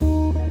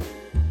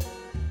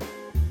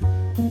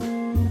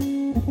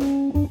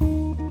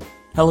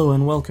Hello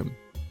and welcome.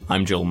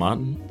 I'm Joel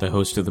Martin, the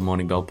host of the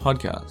Morning Bell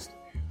podcast.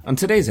 On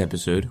today's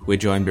episode, we're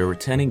joined by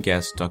returning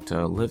guest Dr.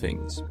 Earl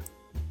Livings.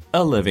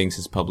 Earl Livings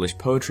has published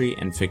poetry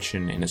and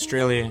fiction in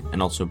Australia and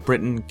also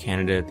Britain,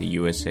 Canada, the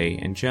USA,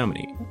 and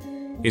Germany.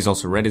 He's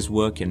also read his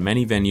work in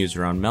many venues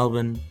around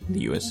Melbourne,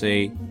 the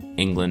USA,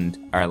 England,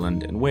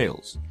 Ireland, and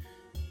Wales.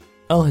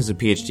 Earl has a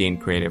PhD in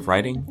creative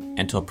writing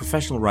and taught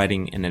professional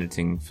writing and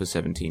editing for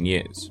 17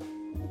 years.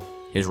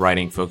 His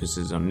writing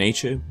focuses on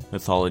nature,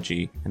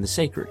 mythology, and the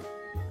sacred.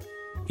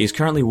 He is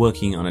currently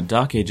working on a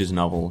Dark Ages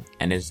novel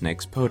and his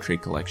next poetry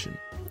collection.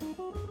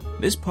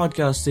 This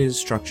podcast is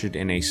structured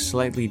in a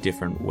slightly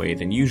different way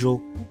than usual,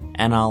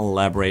 and I'll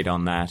elaborate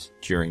on that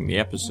during the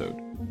episode.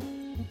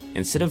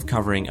 Instead of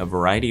covering a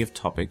variety of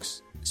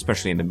topics,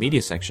 especially in the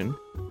media section,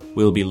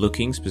 we'll be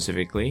looking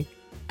specifically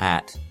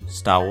at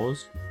Star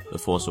Wars: The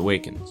Force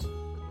Awakens.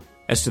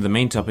 As to the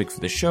main topic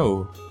for the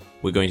show,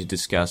 we're going to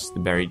discuss The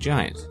Buried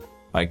Giant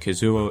by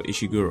Kazuo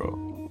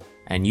Ishiguro,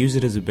 and use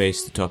it as a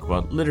base to talk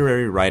about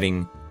literary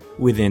writing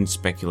within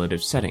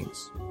speculative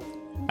settings.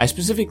 I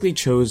specifically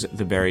chose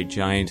The Buried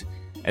Giant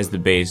as the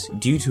base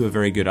due to a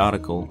very good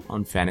article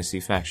on fantasy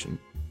faction,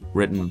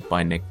 written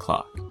by Nick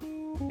Clark.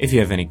 If you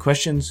have any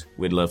questions,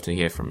 we'd love to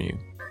hear from you.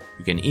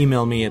 You can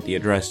email me at the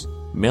address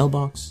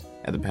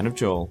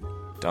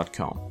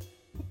mailbox@thepenofjoel.com.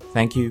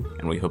 Thank you,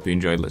 and we hope you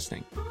enjoyed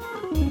listening.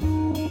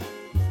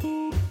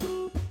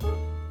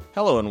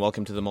 Hello and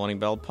welcome to the Morning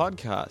Bell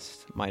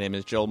podcast. My name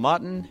is Joel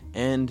Martin,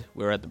 and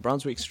we're at the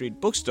Brunswick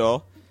Street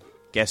Bookstore.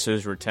 Guess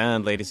who's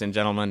returned, ladies and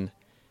gentlemen?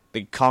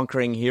 The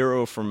conquering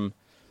hero from...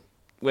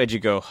 Where'd you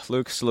go?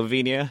 Luke,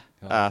 Slovenia?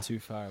 Too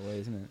far away,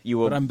 isn't it?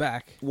 But I'm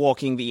back.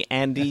 Walking the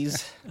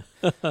Andes,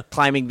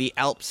 climbing the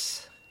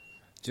Alps.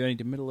 Journey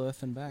to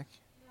Middle-earth and back.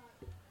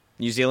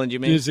 New Zealand, you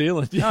mean? New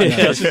Zealand, yeah. No,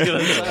 I was just going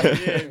to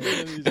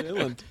say, New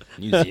Zealand.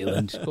 New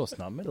Zealand, of course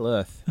not.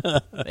 Middle-earth.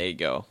 There you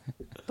go.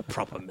 The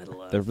proper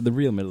Middle-earth. The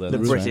real Middle-earth. The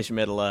British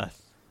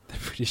Middle-earth. The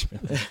British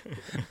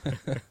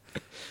Middle-earth.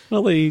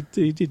 Well, he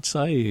did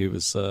say he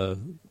was,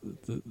 when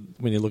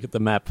you look at the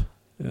map,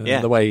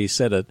 Yeah. the way he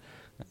said it,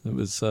 it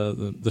was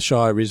the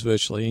Shire is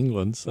virtually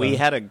England. So. We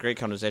had a great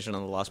conversation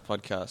on the last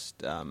podcast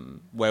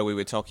where we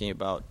were talking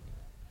about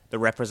the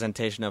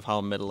representation of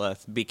how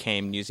Middle-earth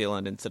became New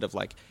Zealand instead of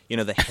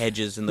the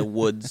hedges and the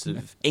woods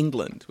of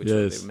England, which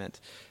is what they meant.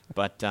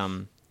 But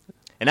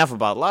enough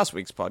about last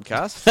week's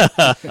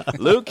podcast.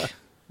 Luke,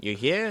 you're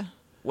here.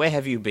 Where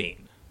have you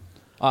been?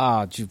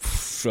 All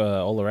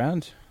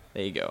around.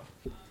 There you go.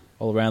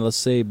 All around, let's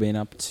see. Been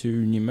up to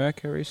New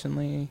Merca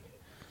recently.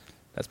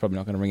 That's probably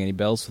not going to ring any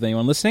bells with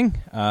anyone listening.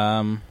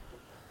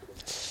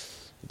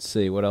 Let's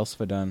see, what else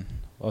have I done?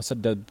 I also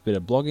did a bit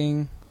of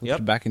blogging.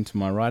 Looked back into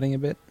my writing a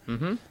bit.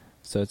 Mm-hmm.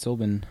 So it's all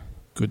been...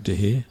 Good to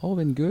hear. All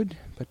been good,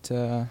 but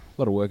a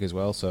lot of work as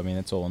well, so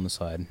it's all on the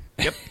side.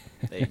 Yep,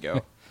 there you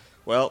go.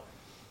 Well,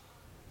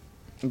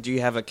 do you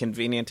have a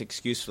convenient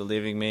excuse for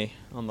leaving me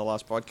on the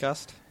last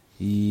podcast?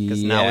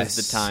 Because now is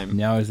the time.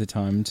 Now is the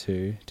time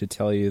to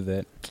tell you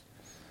that,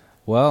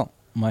 well,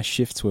 my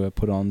shifts were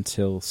put on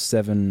till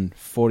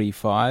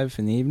 7:45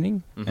 in the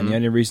evening, and the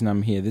only reason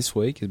I'm here this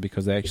week is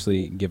because they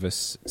actually give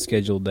us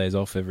scheduled days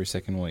off every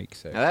second week.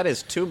 So now that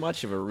is too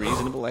much of a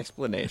reasonable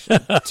explanation.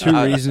 Too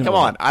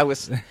reasonable.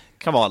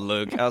 Come on,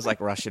 Luke. I was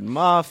like Russian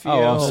mafia.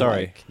 Oh, I'm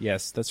sorry.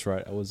 Yes, that's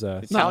right. I was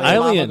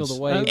aliens.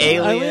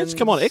 Aliens.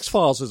 Come on,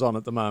 X-Files is on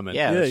at the moment.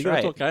 Yeah, you got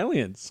to talk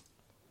aliens.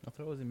 I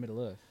thought it was in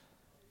Middle-earth.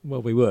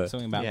 Well, we were.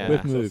 Something about We've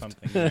Earth or moved.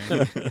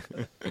 something.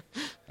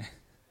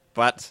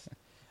 But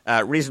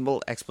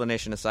reasonable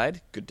explanation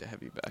aside, good to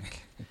have you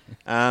back.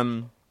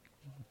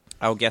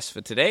 Our guest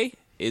for today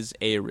is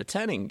a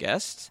returning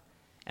guest,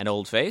 an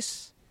old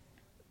face.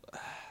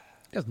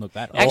 Doesn't look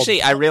that old.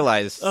 Actually, I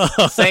realize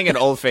saying an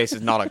old face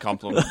is not a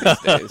compliment these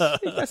days.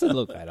 It doesn't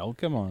look that old.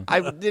 Come on. I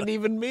didn't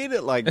even mean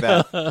it like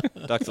that.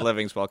 Dr.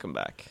 Livings, welcome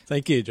back.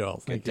 Thank you,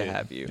 Joel. Good to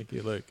have you. Thank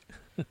you, Luke.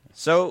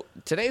 So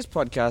today's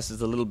podcast is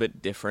a little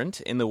bit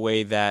different in the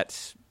way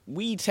that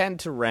we tend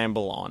to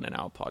ramble on in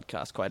our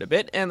podcast quite a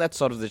bit, and that's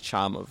sort of the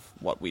charm of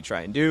what we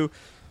try and do.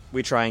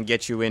 We try and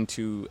get you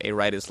into a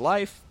writer's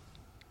life,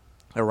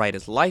 a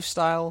writer's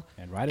lifestyle.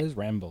 And writers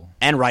ramble.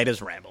 And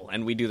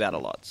we do that a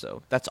lot.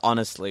 So that's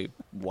honestly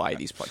why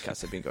these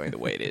podcasts have been going the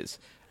way it is,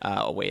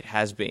 or way it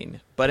has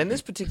been. But in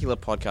this particular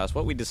podcast,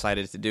 what we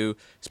decided to do,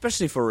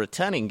 especially for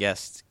returning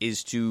guests,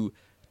 is to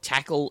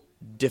tackle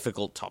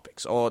difficult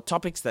topics, or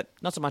topics that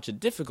not so much are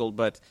difficult,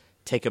 but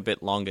take a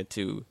bit longer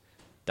to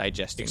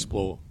digest and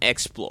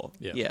explore.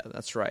 Yeah,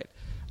 that's right.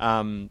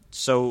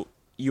 So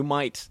you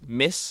might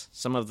miss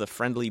some of the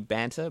friendly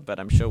banter, but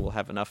I'm sure we'll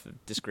have enough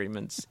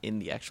disagreements in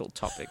the actual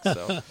topic.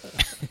 So,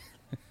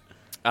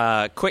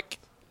 quick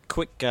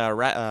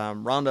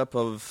roundup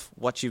of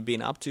what you've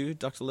been up to,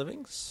 Dr.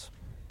 Livings,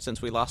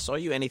 since we last saw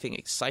you. Anything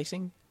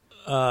exciting?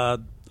 I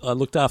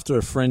looked after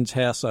a friend's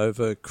house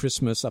over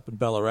Christmas up in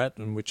Ballarat,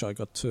 in which I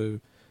got to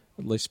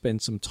at least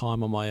spend some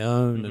time on my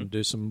own and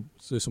do some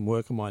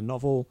work on my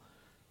novel.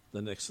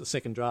 The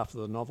second draft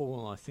of the novel,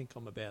 and I think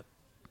I'm about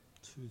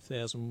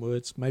 2,000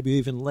 words, maybe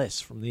even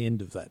less from the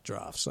end of that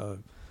draft.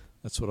 So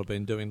that's what I've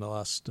been doing the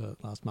last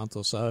month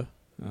or so.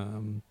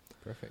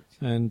 Perfect.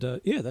 And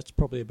that's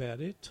probably about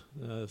it.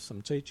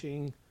 Some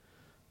teaching,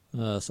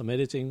 some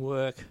editing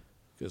work,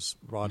 because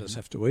writers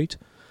have to eat.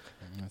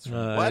 That's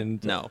right.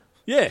 What? No.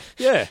 Yeah.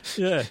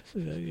 You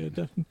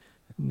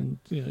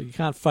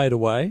can't fade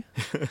away.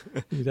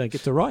 You don't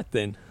get to write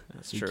then.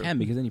 That's You true. can,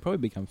 because then you probably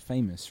become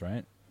famous,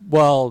 right?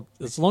 Well,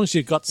 as long as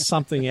you've got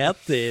something out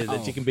there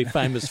that you can be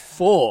famous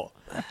for.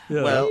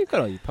 Yeah. Well, you've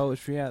got all your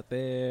poetry out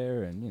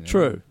there, and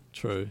True,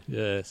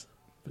 yes.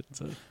 But,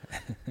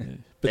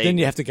 but then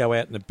you have to go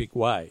out in a big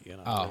way.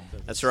 Oh.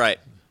 That's right.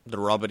 The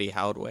Robert E.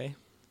 Howard way.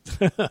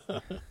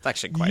 It's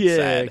actually quite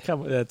sad.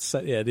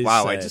 It is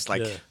Wow, sad. I just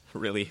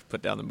really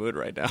put down the mood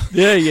right now.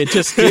 Yeah, you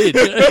just did.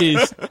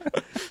 Jeez.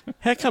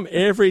 How come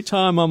every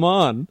time I'm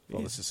on,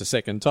 well, this is the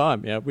second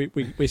time,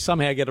 we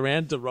somehow get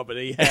around to Robert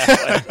E.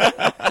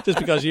 Howard, just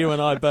because you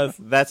and I both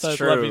That's both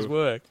true. love his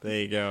work.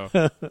 There you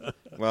go.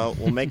 Well,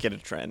 we'll make it a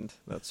trend.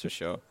 That's for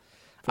sure.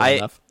 Fair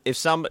enough.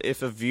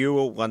 If a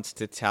viewer wants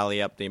to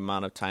tally up the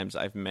amount of times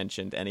I've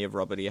mentioned any of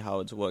Robert E.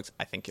 Howard's works,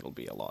 I think it'll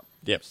be a lot.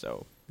 Yep.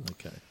 So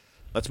Okay.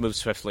 let's move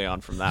swiftly on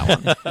from that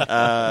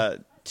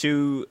one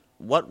to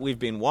what we've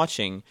been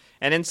watching.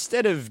 And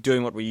instead of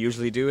doing what we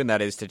usually do, and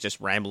that is to just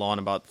ramble on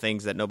about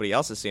things that nobody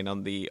else has seen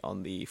on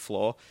the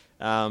floor,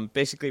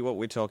 basically what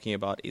we're talking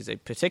about is a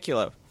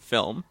particular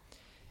film.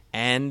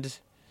 And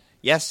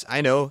yes,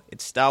 I know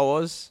it's Star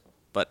Wars,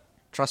 but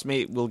trust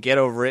me, we'll get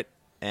over it.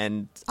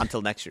 And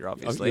until next year,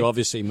 obviously. You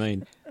obviously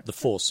mean The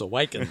Force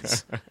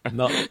Awakens,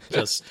 not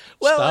just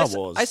Well, Star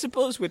Wars. I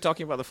suppose we're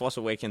talking about The Force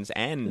Awakens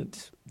and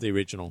the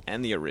original.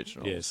 the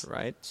originals, Yes.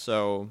 right?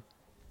 So,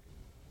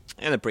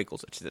 and the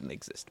prequels, which didn't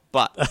exist.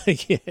 But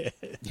Yeah.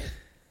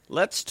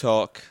 let's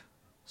talk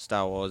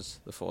Star Wars: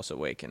 The Force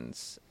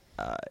Awakens.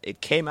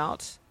 It came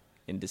out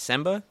in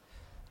December,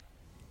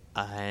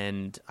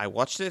 and I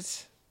watched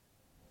it.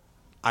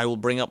 I will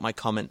bring up my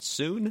comments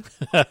soon,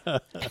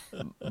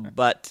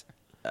 but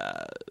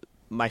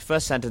my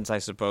first sentence, I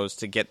suppose,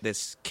 to get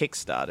this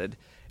kick-started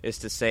is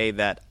to say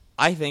that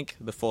I think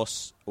The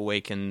Force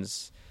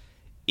Awakens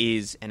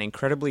is an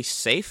incredibly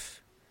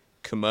safe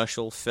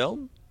commercial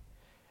film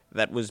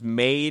that was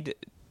made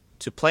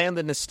to play on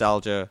the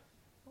nostalgia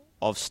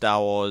of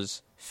Star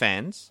Wars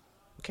fans.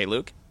 Okay,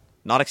 Luke,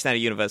 not Extended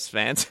Universe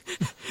fans.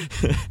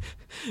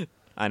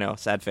 I know,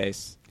 sad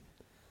face.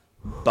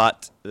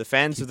 But the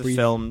fans of the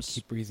films...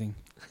 Keep breathing.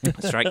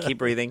 That's right, keep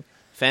breathing.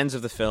 Fans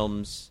of the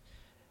films,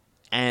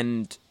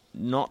 and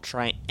not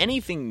try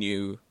anything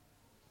new,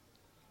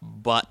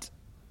 but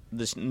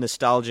this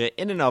nostalgia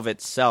in and of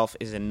itself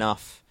is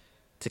enough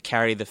to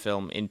carry the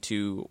film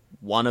into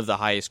one of the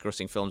highest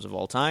grossing films of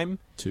all time.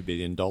 $2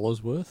 billion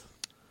worth?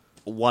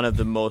 One of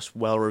the most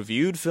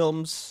well-reviewed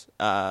films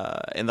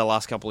in the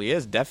last couple of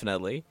years,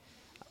 definitely.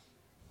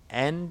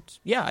 And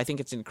yeah, I think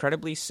it's an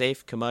incredibly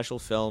safe commercial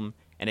film,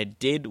 and it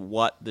did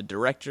what the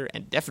director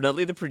and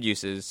definitely the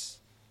producers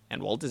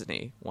and Walt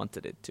Disney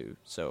wanted it to.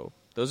 So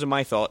those are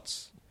my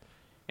thoughts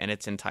in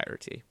its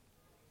entirety.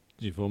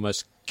 You've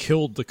almost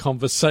killed the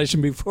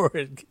conversation before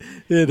it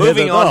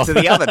Moving on to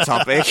the other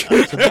topic.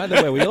 So, by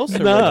the way, we also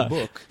read the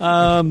book.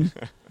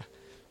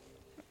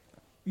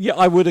 Yeah,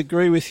 I would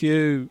agree with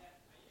you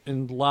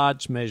in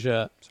large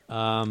measure,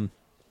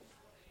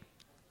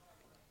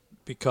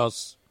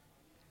 because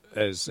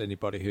as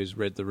anybody who's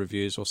read the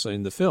reviews or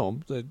seen the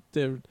film,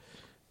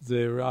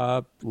 there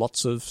are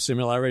lots of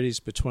similarities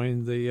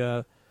between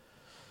the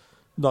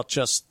not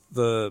just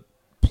the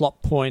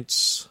plot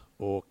points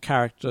or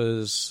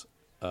characters,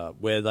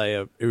 where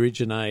they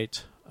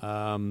originate,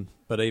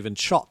 but even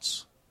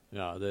shots,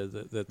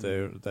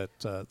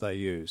 that they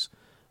use,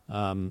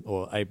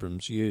 or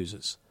Abrams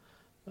uses.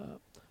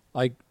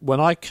 When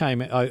I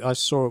came, I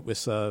saw it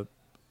with a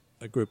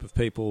group of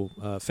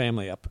people,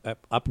 family up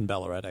in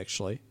Ballarat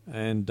actually,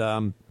 and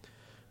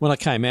when I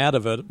came out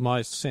of it,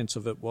 my sense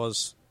of it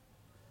was,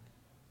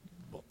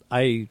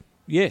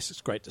 yes,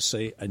 it's great to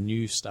see a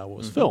new Star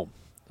Wars film.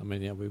 I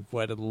mean, we've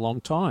waited a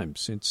long time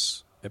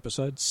since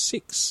Episode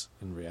 6,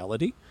 in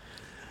reality.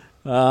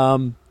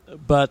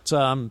 But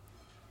I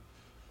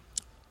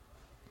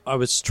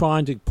was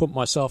trying to put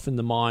myself in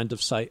the mind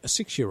of, say, a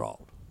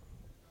 6-year-old.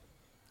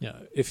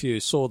 If you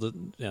saw the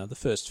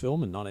first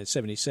film in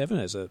 1977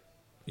 as a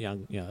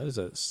young, as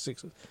a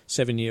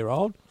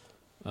 7-year-old,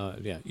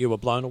 you were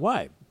blown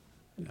away.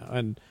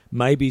 And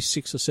maybe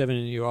 6 or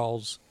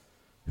 7-year-olds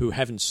who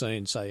haven't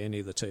seen, say, any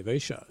of the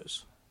TV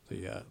shows,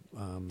 the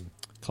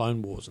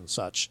Clone Wars and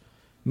such,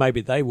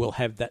 maybe they will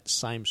have that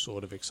same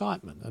sort of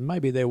excitement. And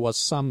maybe there was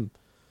some,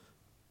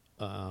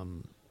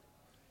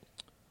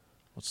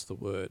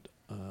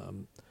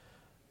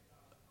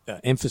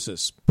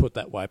 emphasis put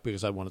that way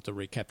because they wanted to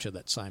recapture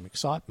that same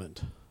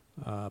excitement.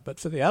 But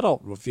for the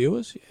adult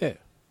reviewers,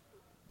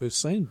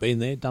 we've been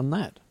there, done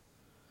that.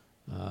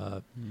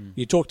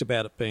 You talked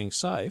about it being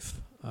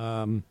safe.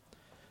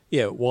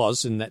 It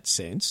was in that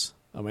sense.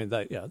 I mean,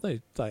 they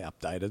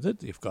updated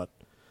it. You've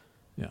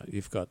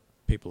got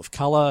people of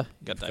colour.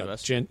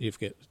 You've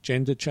got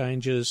gender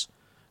changes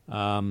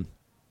in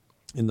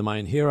the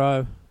main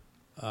hero.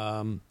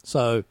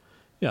 So,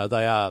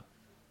 they are,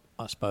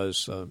 I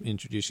suppose,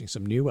 introducing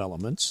some new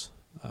elements.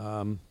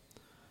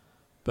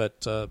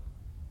 But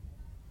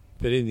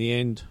in the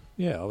end,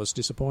 I was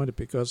disappointed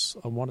because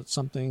I wanted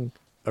something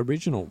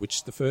original,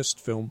 which the first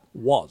film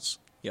was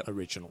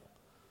original.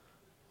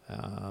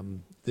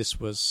 This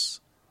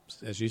was,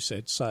 as you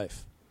said,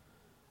 safe.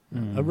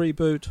 A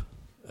reboot,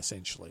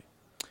 essentially.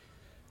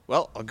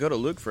 Well, I'll go to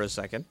Luke for a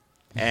second.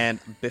 And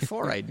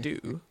before I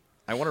do,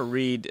 I want to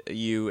read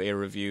you a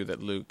review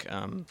that Luke...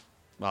 I'm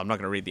not going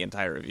to read the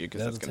entire review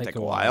because that's going to take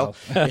a while.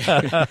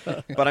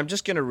 But I'm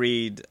just going to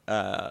read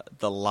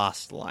the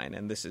last line,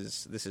 and this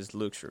is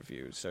Luke's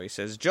review. So he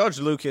says, George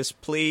Lucas,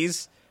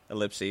 please,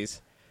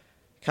 ellipses,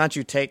 can't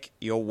you take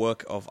your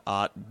work of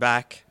art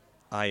back?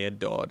 I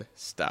adored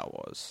Star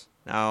Wars.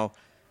 Now,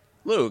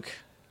 Luke,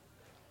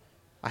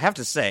 I have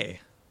to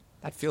say,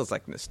 that feels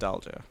like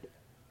nostalgia.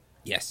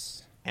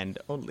 Yes. And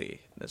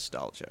only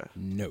nostalgia.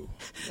 No.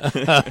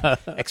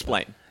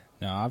 Explain.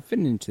 No, I've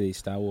been into the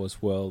Star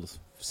Wars world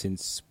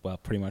since,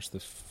 pretty much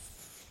it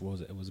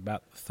was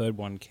about the third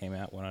one came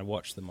out when I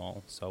watched them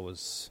all. So I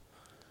was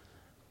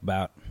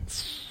about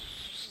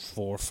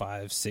 4,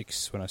 5,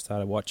 6 when I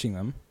started watching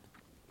them.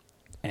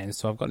 And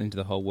so I've gotten into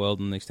the whole world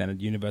and the extended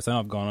universe. I know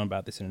I've gone on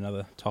about this in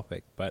another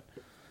topic, but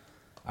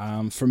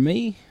for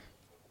me,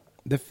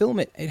 the film,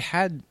 it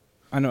had...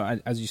 I know,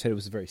 as you said, it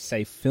was a very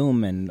safe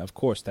film, and of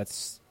course,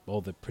 that's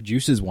all the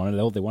producers wanted.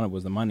 All they wanted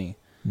was the money.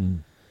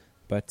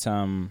 But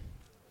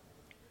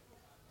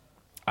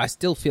I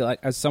still feel like,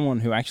 as someone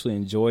who actually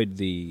enjoyed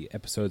the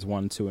episodes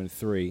 1, 2, and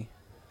 3,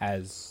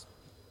 as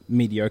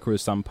mediocre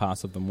as some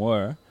parts of them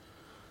were,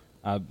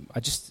 I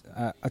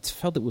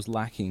felt it was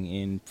lacking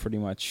in pretty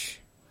much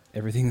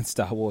everything that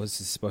Star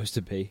Wars is supposed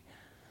to be.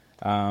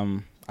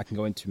 I can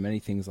go into many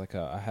things, like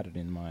I had it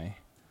in my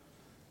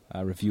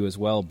review as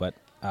well, but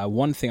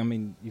one thing, I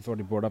mean, you've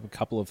already brought up a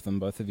couple of them,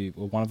 both of you.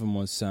 Well, one of them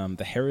was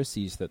the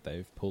heresies that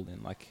they've pulled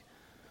in.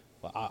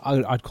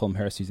 I'd call them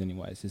heresies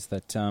anyways, is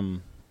that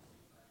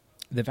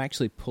they've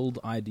actually pulled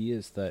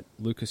ideas that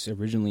Lucas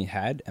originally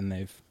had and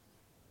they've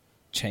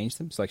changed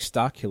them. So like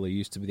Starkiller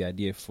used to be the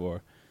idea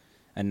for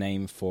a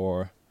name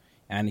for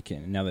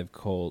Anakin, and now they've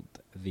called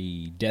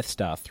the Death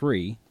Star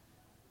 3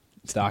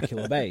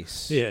 Starkiller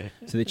Base. Yeah.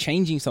 So they're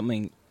changing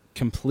something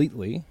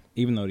completely,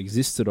 even though it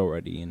existed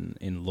already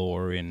in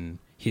lore, in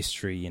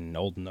history, in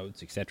old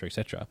notes, etc.,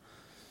 etc.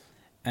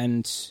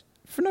 And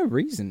for no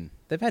reason.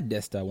 They've had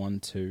Death Star 1,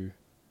 2,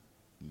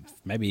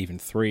 maybe even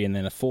 3, and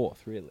then a 4th,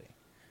 really.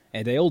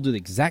 And they all do the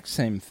exact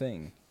same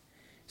thing.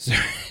 So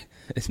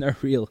there's no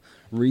real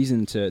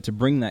reason to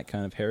bring that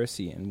kind of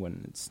heresy in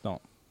when it's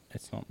not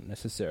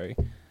necessary.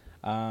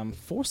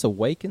 Force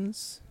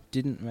Awakens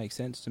didn't make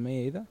sense to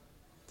me either.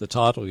 The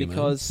title, you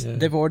because mean? Yeah.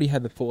 They've already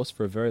had the Force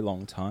for a very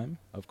long time,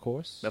 of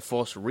course. The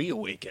Force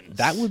reawakens.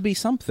 That would be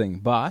something,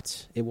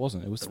 but it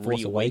wasn't. It was the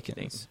Force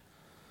Awakens.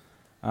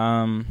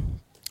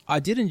 I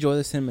did enjoy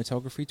the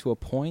cinematography to a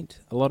point.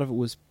 A lot of it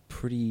was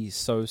pretty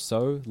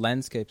so-so.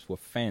 Landscapes were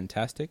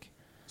fantastic.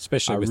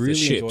 Especially with really the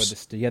ships.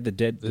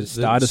 Enjoyed the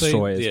Star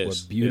Destroyers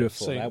were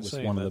beautiful. That was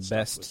one of the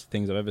best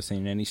things I've ever seen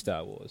in any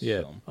Star Wars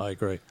film. I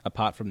agree.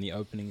 Apart from the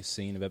opening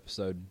scene of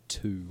Episode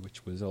 2,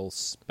 which was all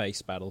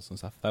space battles and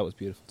stuff. That was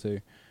beautiful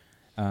too.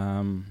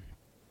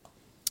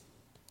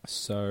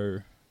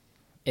 So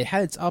it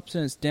had its ups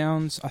and its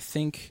downs. I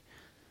think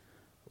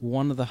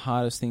one of the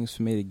hardest things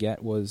for me to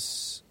get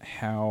was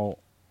how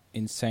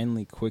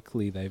insanely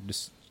quickly they've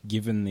just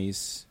given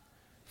these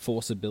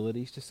Force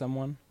abilities to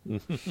someone,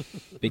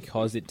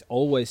 because it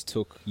always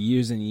took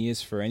years and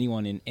years for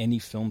anyone in any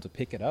film to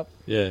pick it up.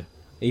 Yeah.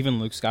 Even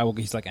Luke Skywalker,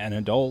 he's like an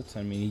adult.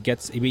 I mean,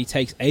 he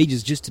takes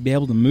ages just to be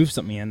able to move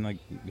something, and like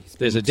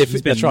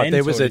that's right.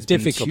 There was a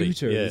difficulty.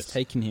 It's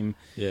taken him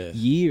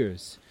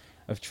years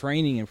of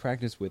training and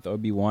practice with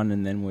Obi-Wan,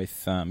 and then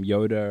with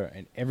Yoda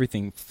and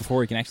everything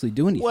before he can actually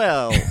do anything.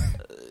 Well,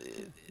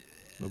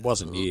 it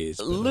wasn't years.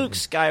 Luke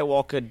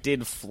Skywalker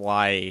did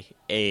fly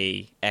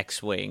a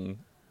X-wing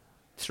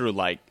through,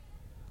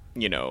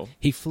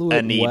 he flew a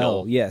it needle.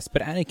 Well, yes,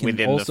 but Anakin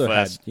within also the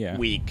first had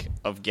week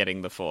of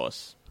getting the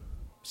Force.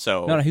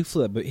 So no, he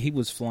flew it, but he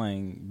was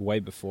flying way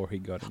before he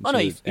got into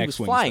he was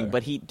X-Wings, flying, though.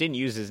 but he didn't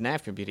use his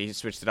nav computer. He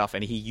switched it off,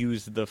 and he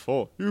used the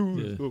Force.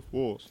 Use the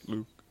Force,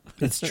 Luke.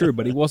 It's true,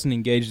 but he wasn't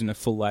engaged in a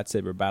full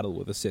lightsaber battle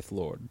with a Sith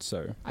Lord.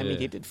 So I mean,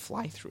 he did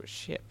fly through a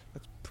ship.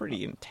 That's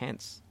pretty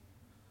intense.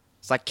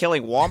 It's like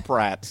killing womp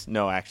rats.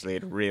 No, actually,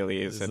 it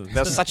really isn't.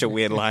 That's such a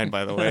weird line,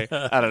 by the way.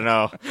 I don't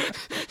know.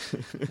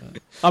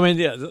 I mean,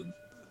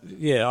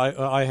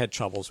 I had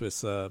troubles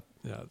with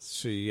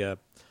she. I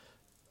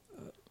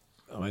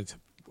mean,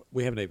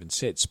 we haven't even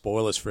said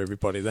spoilers for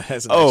everybody that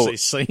hasn't actually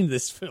seen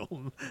this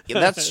film.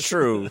 Yeah, that's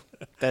true.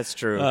 That's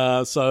true.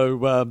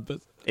 But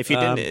if you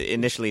didn't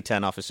initially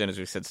turn off as soon as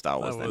we said Star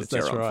Wars, then it's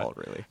your own fault,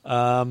 really.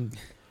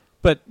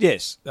 But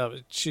yes,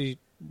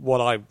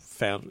 what I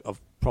found of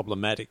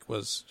problematic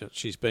was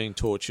she's being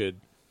tortured.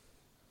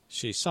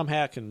 She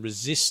somehow can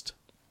resist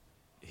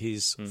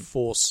his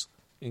Force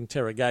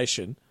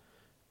interrogation,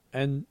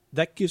 and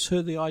that gives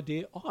her the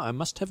idea, I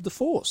must have the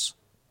Force.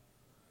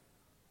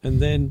 And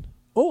then,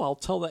 I'll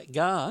tell that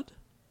guard,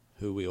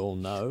 who we all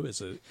know as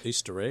an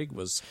Easter egg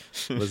was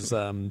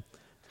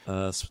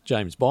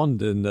James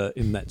Bond in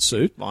that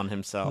suit. Bond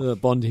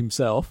himself. Bond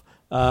himself.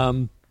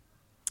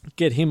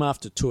 Get him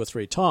after 2 or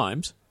 3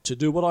 times to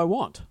do what I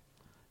want.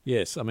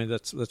 Yes, I mean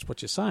that's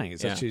what you're saying.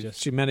 Is that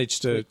she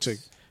managed to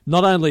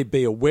not only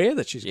be aware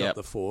that she's got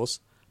the Force,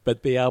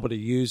 but be able to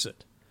use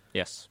it.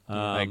 Yes,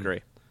 I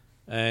agree.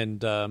 And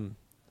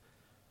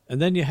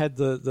then you had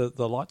the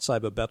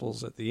lightsaber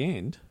battles at the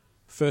end.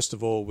 First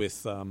of all,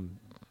 with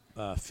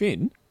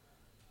Finn,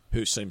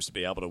 who seems to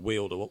be able to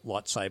wield a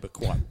lightsaber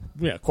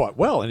quite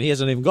well, and he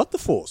hasn't even got the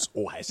Force,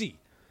 or has he?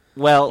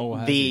 Well,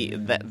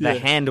 the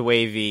hand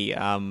wavy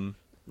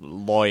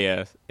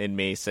lawyer in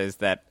me says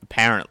that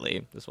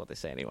apparently, this is what they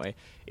say anyway,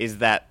 is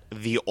that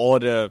the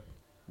Order,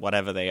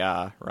 whatever they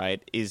are,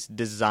 right, is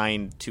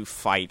designed to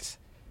fight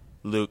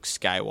Luke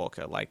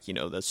Skywalker, like, the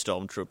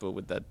stormtrooper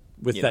with that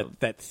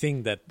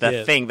thing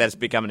thing that's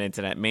become an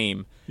internet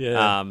meme.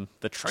 Yeah.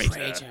 The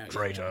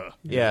traitor.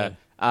 Yeah.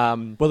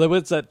 Well, there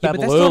was that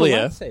battle that's earlier.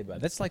 Not a lightsaber.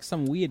 That's like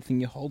some weird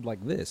thing you hold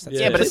like this.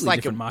 That's but it's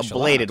like a martial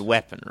bladed art.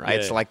 weapon,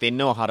 right? Yeah. So like they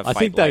know how to fight. I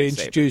think they lightsabers.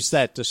 introduced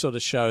that to sort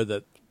of show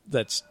that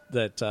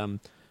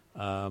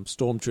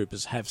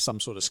stormtroopers have some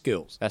sort of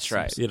skills. That's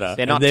right. They're not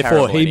and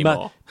therefore terrible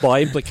anymore.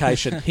 By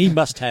implication, he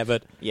must have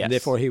it. Yes. And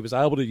therefore, he was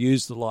able to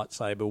use the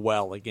lightsaber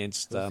well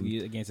against a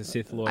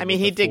Sith Lord. I mean,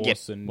 he did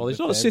get. Well, he's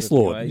not a Sith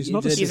Lord. He's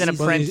not a Sith. He's an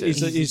apprentice.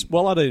 He's I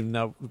don't even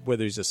know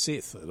whether he's a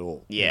Sith at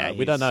all. Yeah,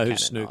 we don't know who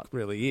kinda Snoke not.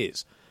 really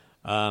is.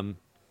 But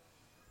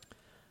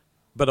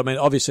I mean,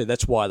 obviously,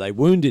 that's why they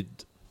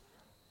wounded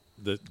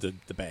the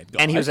bad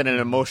guy. And he was in an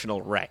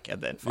emotional wreck at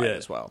that fight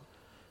as well.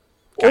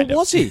 Or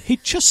was he? He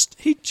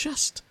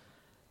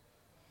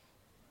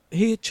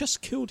had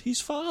just killed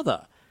his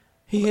father.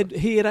 He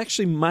had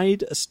actually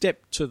made a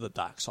step to the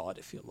dark side,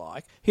 if you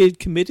like. He had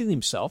committed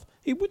himself.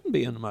 He wouldn't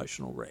be an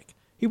emotional wreck.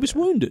 He was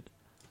wounded.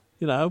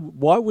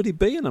 Why would he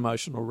be an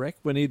emotional wreck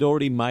when he'd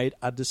already made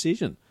a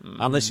decision?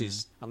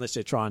 Unless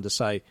they're trying to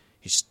say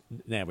he's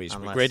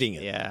regretting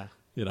it. Yeah.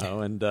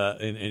 And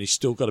he's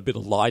still got a bit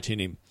of light in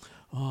him.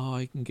 Oh,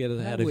 he can get it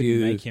out of wouldn't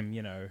you. make him,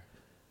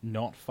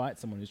 not fight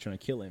someone who's trying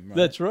to kill him. Right?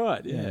 That's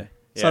right. Yeah.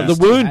 So Yeah. the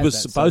Still wound had was that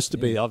supposed to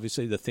sense, be yeah.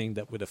 obviously the thing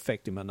that would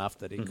affect him enough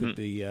that he could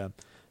be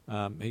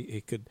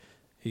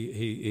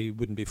he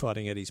wouldn't be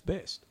fighting at his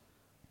best.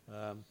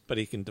 But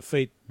he can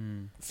defeat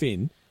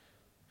Finn.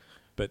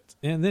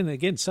 And then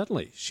again,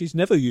 suddenly she's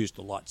never used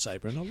a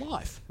lightsaber in her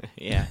life.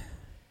 Yeah.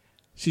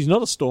 She's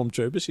not a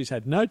stormtrooper. She's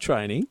had no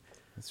training.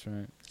 That's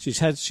right.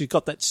 She's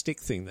got that stick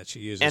thing that she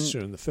uses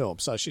during the film.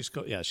 So she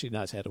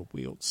knows how to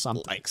wield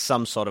something Like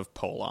some sort of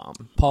polearm.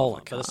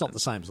 but it's not the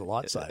same as a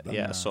lightsaber.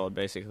 Yeah, a sword,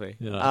 basically.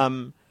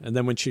 And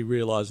then when she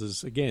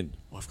realizes again,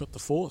 I've got the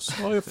Force.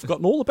 I've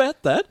forgotten all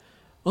about that.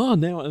 Oh,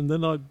 now and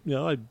then I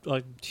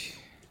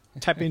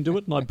tap into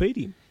it and I beat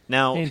him.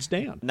 Now, hands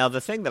down. Now,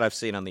 the thing that I've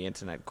seen on the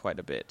internet quite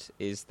a bit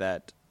is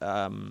that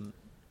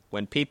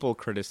when people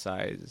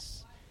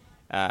criticize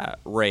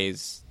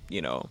Rey's,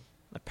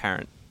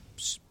 apparent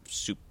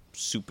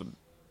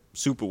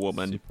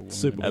superwoman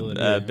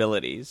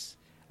abilities,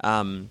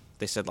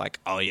 they said like,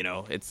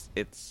 it's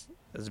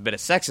there's a bit of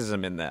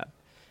sexism in that,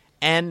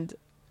 and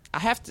I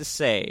have to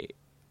say,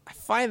 I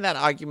find that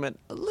argument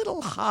a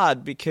little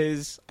hard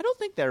because I don't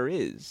think there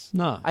is.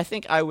 No. I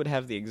think I would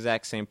have the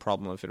exact same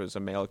problem if it was a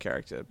male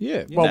character.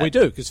 Yeah, well, we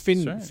do, because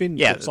Finn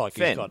Yeah, looks like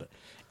Finn. he's got it.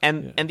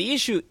 And the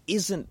issue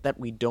isn't that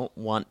we don't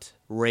want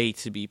Rey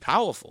to be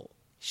powerful.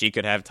 She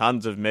could have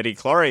tons of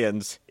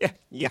midi-chlorians.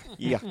 Yeah.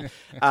 She can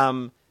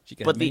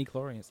But have the, many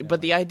chlorines now. but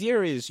the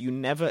idea is you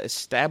never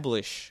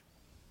establish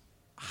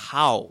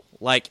how.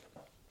 Like,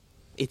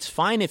 it's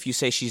fine if you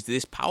say she's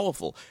this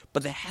powerful,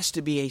 but there has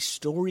to be a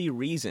story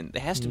reason.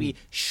 There has to be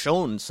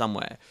shown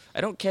somewhere.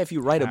 I don't care if you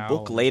write a How,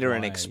 book later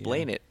and why,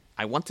 explain it.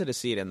 I wanted to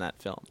see it in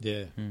that film.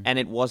 Yeah. And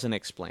it wasn't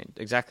explained,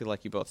 exactly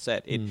like you both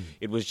said.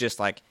 It was just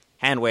like,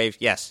 hand wave,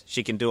 yes,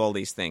 she can do all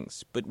these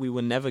things. But we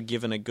were never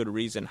given a good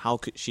reason how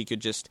she could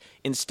just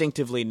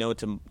instinctively know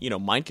to,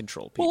 mind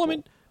control people. Well, I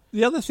mean,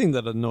 the other thing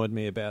that annoyed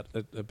me about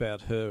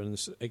her, and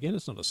this, again,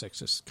 it's not a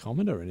sexist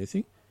comment or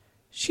anything,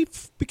 she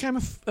became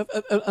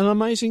an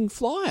amazing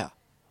flyer.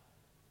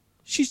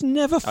 She's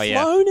never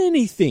flown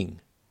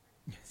anything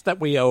that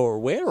we are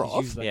aware She's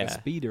of. used like a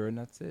speeder, and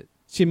that's it.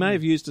 She may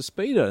have used a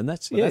speeder, and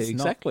that's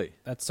exactly.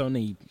 That's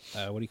only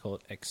what do you call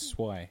it?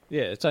 XY.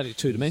 Yeah, it's only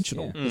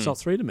 2-dimensional. Yeah. It's not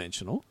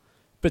 3-dimensional.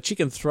 But she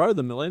can throw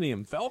the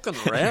Millennium Falcon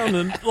around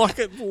and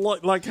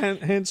like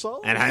Han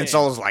Solo. And Han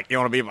Solo's like, you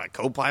want to be my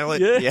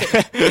co-pilot? Yeah.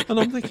 And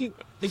I'm thinking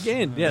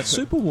again,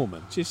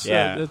 Superwoman. She's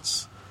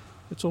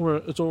it's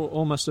all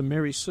almost a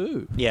Mary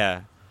Sue.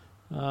 Yeah.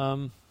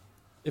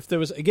 If there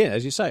was, again,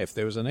 as you say, if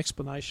there was an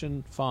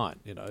explanation, fine.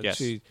 Yes.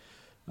 She,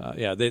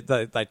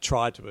 they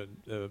tried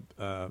to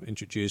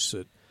introduce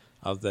it.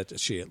 That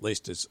she at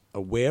least is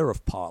aware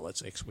of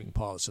pilots, X-wing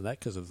pilots, and that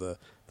because of the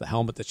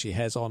helmet that she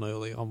has on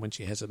early on when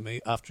she has a meal,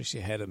 after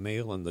she had a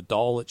meal, and the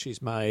doll that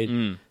she's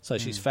made. So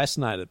she's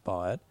fascinated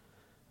by it.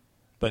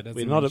 But That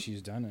we're doesn't not. mean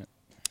she's done it.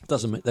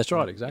 Doesn't mean that's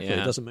right. Exactly.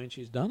 Yeah. It doesn't mean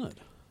she's done it.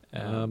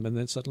 and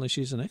then suddenly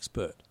she's an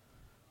expert.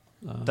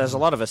 There's a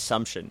lot of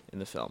assumption in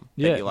the film.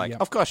 Yeah, You're like,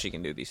 of course she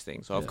can do these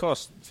things. Or of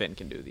course Finn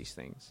can do these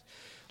things.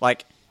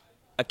 Like,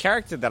 a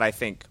character that I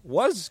think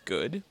was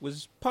good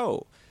was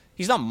Poe.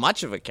 He's not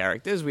much of a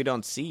character, as we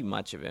don't see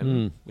much of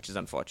him, which is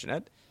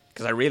unfortunate,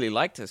 because I really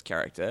liked his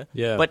character.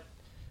 Yeah. But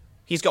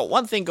he's got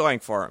one thing going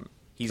for him.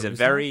 He's a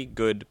very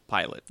good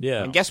pilot.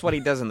 Yeah. And guess what he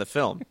does in the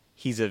film?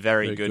 He's a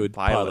very good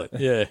pilot.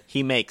 Yeah.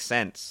 He makes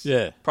sense.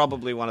 Yeah.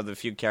 Probably one of the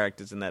few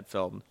characters in that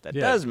film that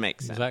does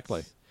make sense.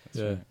 Exactly.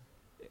 Yeah.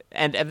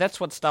 And that's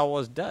what Star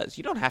Wars does.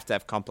 You don't have to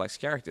have complex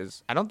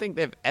characters. I don't think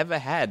they've ever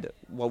had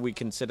what we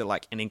consider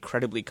like an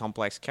incredibly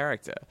complex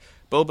character.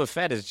 Boba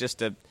Fett is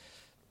just a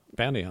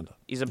bounty hunter.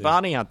 He's a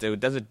bounty hunter who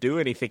doesn't do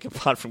anything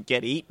apart from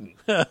get eaten.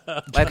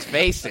 Let's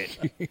face it.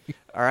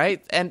 All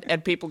right?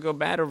 And people go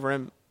mad over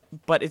him.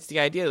 But it's the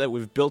idea that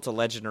we've built a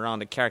legend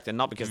around a character,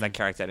 not because that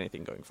character had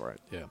anything going for it.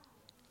 Yeah.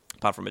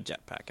 Apart from a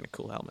jetpack and a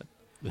cool helmet.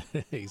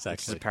 Exactly.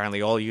 Which is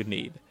apparently all you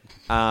need.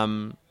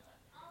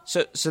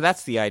 So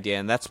that's the idea,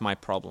 and that's my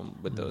problem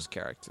with those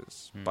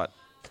characters. But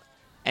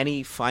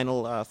any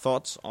final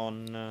thoughts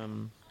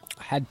on...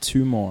 I had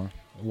two more.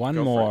 One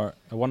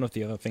of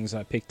the other things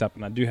I picked up,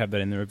 and I do have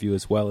that in the review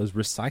as well, is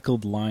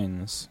recycled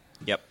lines.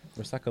 Yep.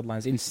 Recycled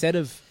lines. Instead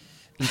of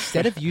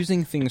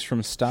using things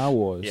from Star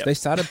Wars, they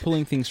started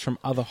pulling things from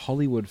other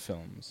Hollywood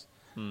films.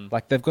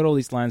 Like, they've got all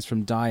these lines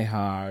from Die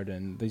Hard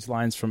and these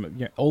lines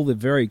from all the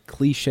very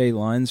cliche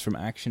lines from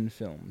action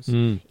films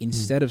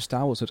instead of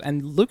Star Wars films.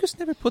 And Lucas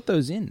never put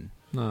those in.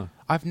 No.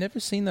 I've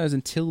never seen those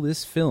until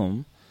this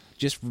film.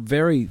 Just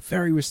very,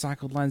 very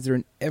recycled lines. They're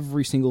in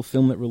every single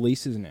film that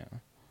releases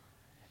now.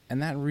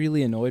 And that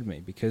really annoyed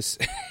me because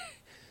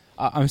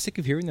I'm sick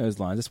of hearing those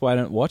lines. That's why I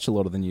don't watch a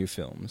lot of the new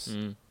films.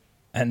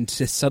 And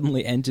just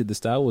suddenly entered the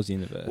Star Wars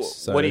universe.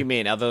 So, what do you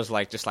mean? Are those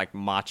just like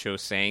macho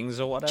sayings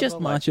or whatever? just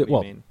macho.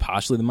 Well,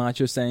 partially the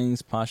macho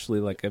sayings,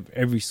 partially like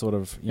every sort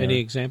of. Any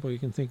example you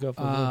can think of?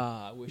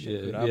 I wish I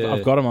could.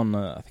 I've got them on the.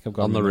 I think I've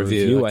got on them the in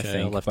review. I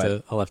think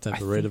I'll have to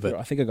have a read of it.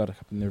 I think I got a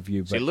couple in the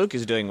review. See, Luke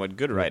is doing what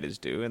good writers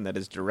do, and that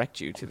is direct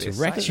you to this.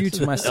 Direct you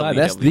to my site.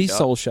 That's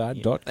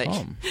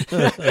thesoulshard.com.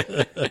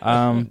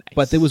 Nice.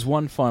 But there was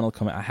one final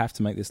comment. I have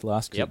to make this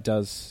last because it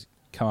does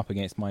come up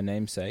against my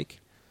namesake.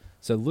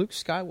 So Luke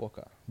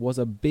Skywalker was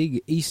a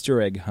big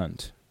Easter egg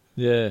hunt.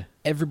 Yeah.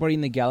 Everybody in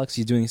the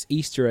galaxy is doing this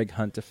Easter egg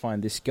hunt to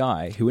find this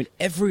guy who in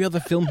every other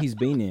film he's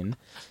been in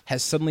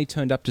has suddenly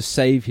turned up to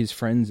save his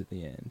friends at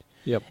the end.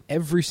 Yep.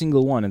 Every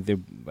single one of the,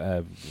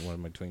 what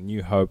am I doing?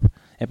 New Hope,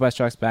 Empire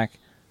Strikes Back,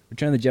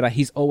 Return of the Jedi,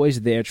 he's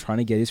always there trying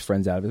to get his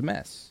friends out of his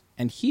mess.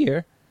 And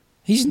here,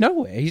 he's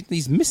nowhere.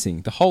 He's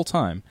missing the whole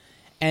time.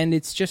 And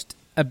it's just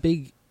a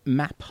big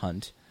map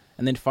hunt.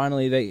 And then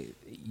finally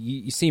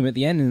you see him at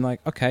the end and like,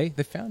 okay,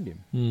 they found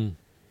him.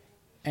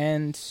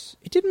 And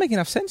it didn't make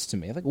enough sense to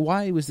me. Like,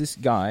 why was this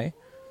guy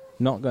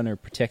not going to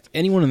protect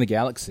anyone in the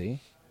galaxy?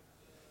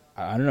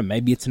 I don't know,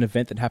 maybe it's an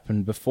event that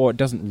happened before. It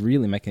doesn't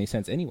really make any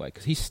sense anyway,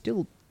 because he's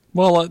still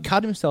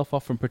cut himself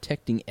off from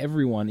protecting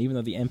everyone, even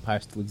though the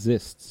Empire still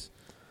exists.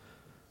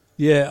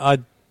 Yeah,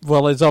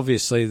 it's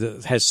obviously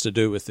that has to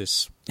do with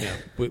this,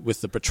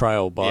 with the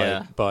betrayal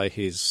by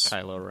his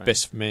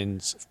best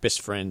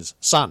friend's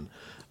son.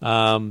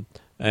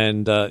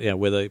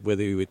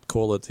 Whether you would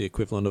call it the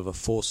equivalent of a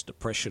forced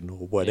depression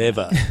or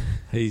whatever,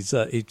 he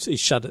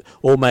shut it,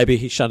 or maybe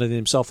he shut it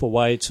himself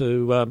away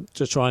to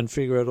try and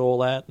figure it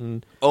all out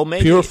and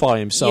purify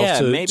himself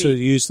to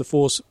use the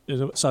Force,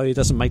 so he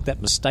doesn't make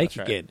that mistake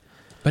again.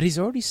 But he's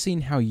already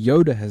seen how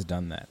Yoda has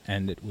done that,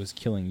 and it was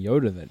killing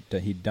Yoda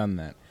that he'd done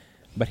that.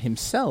 But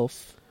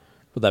himself,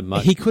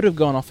 he could have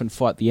gone off and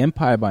fought the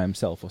Empire by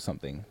himself or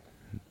something.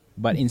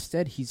 But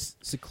instead, he's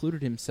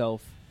secluded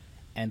himself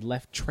and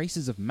left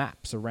traces of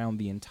maps around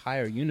the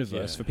entire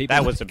universe for people.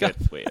 That was a bit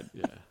weird.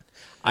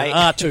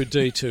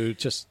 R2-D2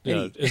 just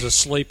is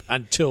asleep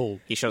until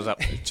he shows up.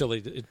 Until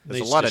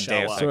There's a lot of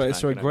days.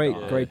 So a great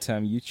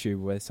YouTube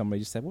where somebody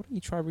just said, "Why don't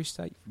you try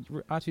restart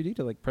R2-D2?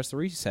 Like press the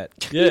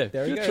reset." Yeah,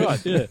 there you go.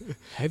 Right, yeah.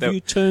 Have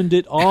you turned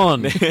it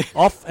on,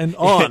 off and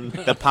on?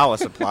 The power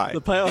supply.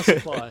 The power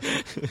supply.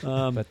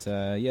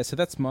 So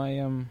that's my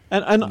and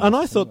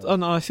I thought,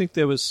 and I think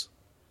there was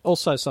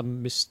also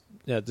some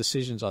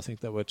decisions I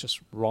think that were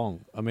just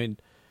wrong. I mean,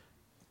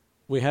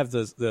 we have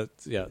the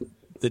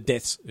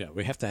deaths.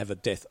 We have to have a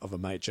death of a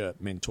major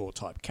mentor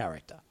type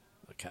character.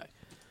 Okay.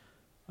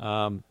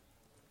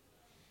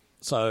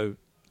 So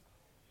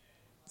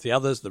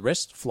the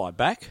rest fly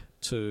back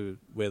to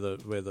where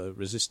the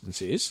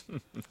resistance is.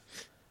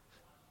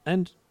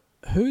 And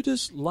who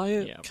does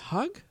Leia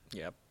hug?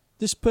 Yep.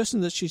 This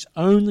person that she's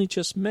only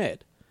just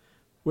met,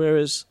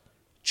 whereas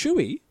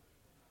Chewie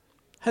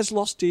has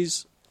lost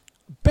his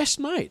best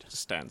mate.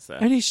 Stands there.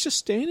 And he's just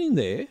standing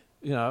there.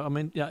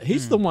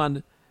 He's the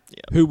one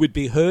who would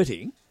be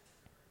hurting,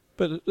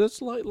 but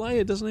it's like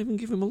Leia doesn't even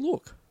give him a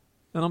look.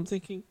 And I'm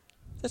thinking,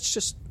 that's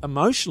just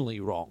emotionally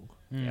wrong.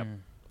 Yep.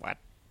 What?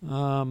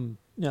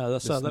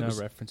 There's no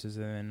references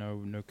there,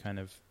 no kind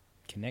of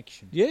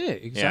connection. Yeah,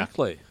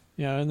 exactly.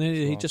 You know, and then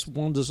he Sure. just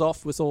wanders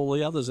off with all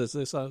the others as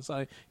they say,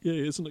 "Yeah,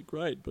 isn't it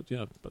great?" But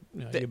you're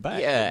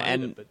back. Yeah, you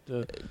made it,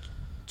 but,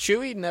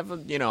 Chewie never,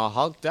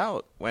 hulked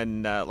out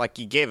when,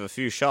 he gave a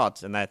few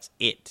shots and that's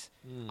it.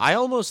 I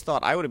almost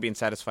thought I would have been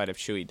satisfied if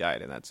Chewie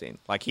died in that scene.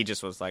 Like, he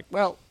just was like,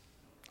 well,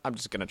 I'm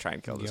just going to try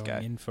and kill this Going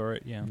guy. in for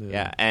it, yeah.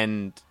 Yeah,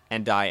 and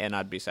die, and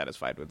I'd be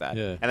satisfied with that.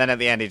 Yeah. And then at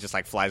the end, he just,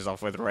 flies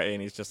off with Rey,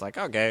 and he's just like,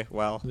 okay,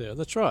 well, yeah,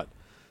 that's right.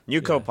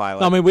 new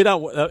co-pilot. I mean, we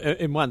don't.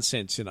 In one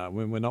sense,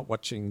 when we're not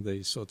watching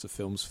these sorts of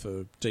films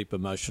for deep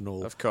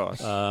emotional, Of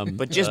course. but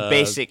But just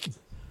basic,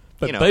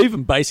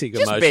 even basic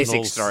just emotional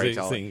basic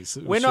storytelling. things.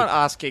 We're not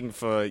asking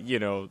for,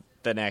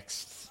 the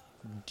next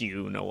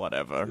Dune or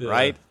whatever, Yeah.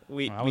 right?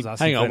 I was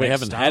asking Hang for on, the we next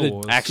haven't Star had it.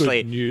 Wars.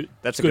 Actually,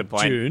 that's a good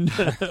point. Dune.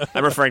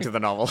 I'm referring to the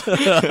novel.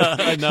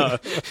 I know.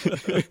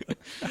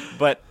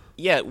 But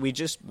yeah, we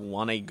just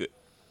want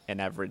an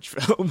average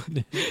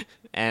film.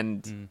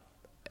 And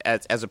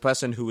as a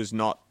person who is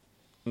not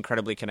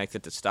incredibly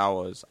connected to Star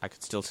Wars, I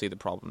could still see the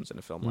problems in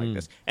a film like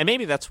this. And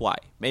maybe that's why.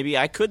 Maybe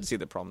I could see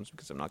the problems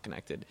because I'm not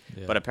connected.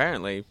 Yeah. But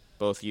apparently,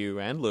 both you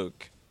and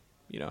Luke,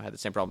 had the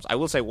same problems. I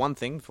will say one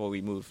thing before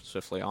we move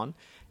swiftly on,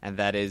 and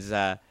that is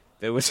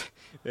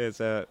there's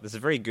a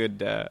very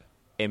good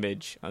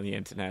image on the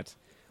internet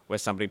where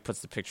somebody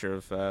puts the picture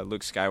of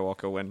Luke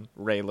Skywalker when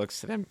Rey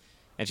looks at him,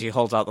 and she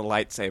holds out the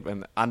lightsaber,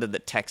 and under the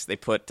text they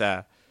put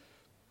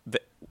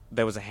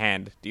there was a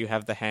hand. Do you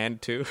have the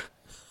hand too?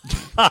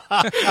 And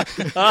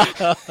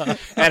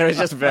it was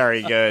just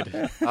very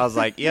good. I was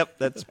like, yep,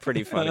 that's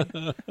pretty funny.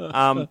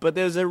 But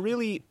there's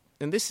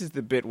and this is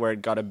the bit where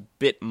it got a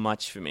bit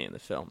much for me in the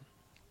film.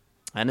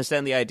 I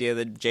understand the idea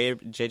that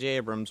J.J.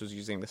 Abrams was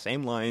using the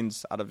same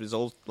lines out of his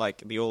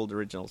the old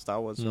original Star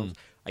Wars films.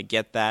 I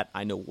get that.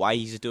 I know why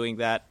he's doing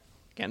that.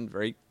 Again,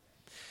 very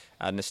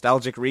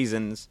nostalgic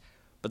reasons.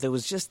 But there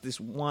was just this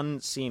one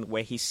scene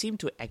where he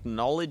seemed to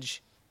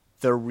acknowledge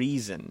the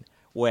reason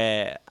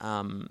where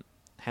Han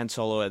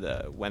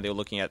Solo, when they were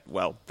looking at,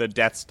 the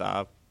Death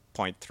Star,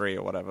 Point 3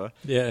 or whatever,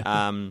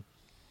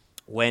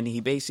 when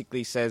he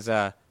basically says,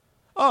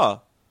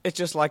 it's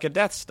just like a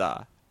Death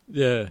Star.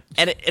 Yeah.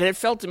 And it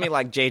felt to me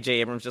like J.J.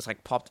 Abrams just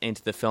popped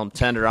into the film,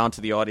 turned around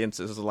to the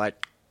audiences,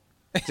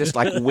 just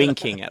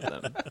winking at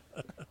them.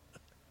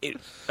 It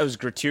was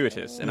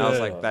gratuitous, and I was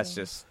like, that's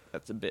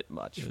a bit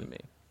much for me.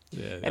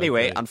 Yeah.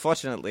 Anyway,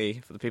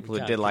 unfortunately, for the people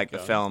who did like the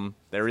film,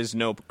 there is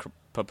no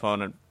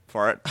proponent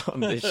for it on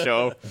this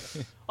show.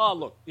 Oh,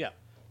 look, yeah.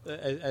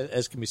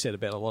 As can be said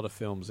about a lot of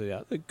films,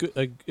 a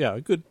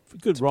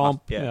good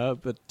romp. Yeah.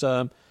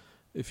 But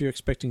if you're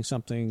expecting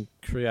something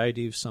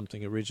creative,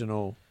 something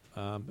original,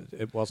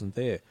 it wasn't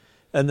there.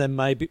 And then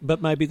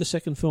maybe the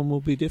second film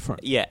will be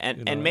different. Yeah,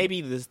 and maybe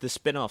the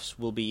spin-offs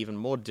will be even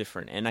more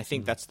different. And I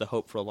think that's the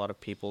hope for a lot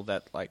of people,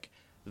 that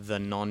the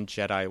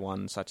non-Jedi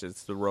one, such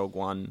as the Rogue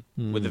One,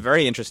 with a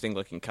very interesting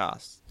looking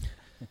cast,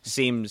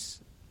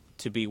 seems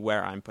to be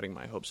where I'm putting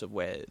my hopes of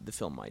where the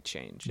film might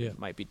change. Yeah. It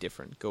might be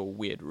different, go a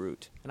weird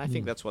route. And I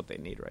think that's what they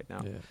need right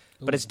now. Yeah.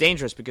 But it's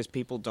dangerous because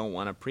people don't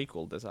want a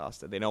prequel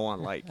disaster. They don't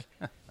want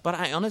but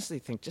I honestly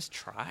think just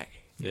try.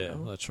 You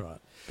know? That's right.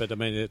 But I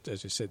mean,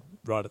 as you said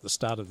right at the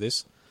start of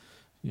this,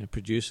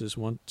 producers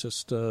want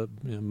just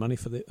money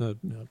for their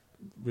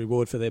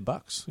reward for their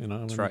bucks.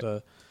 That's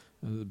right.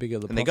 And the bigger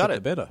the And they profit, got it.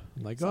 the better.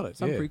 And they got it.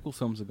 Some prequel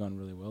films have gone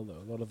really well,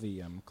 though. A lot of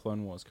the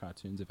Clone Wars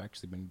cartoons have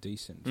actually been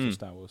decent for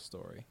Star Wars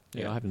story.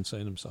 Yeah, I haven't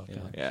seen them, so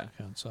I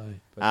can't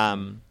say. But,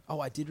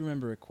 I did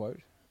remember a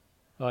quote.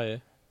 Oh, yeah.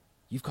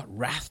 You've got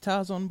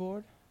Rathtars on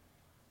board?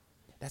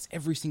 That's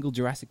every single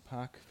Jurassic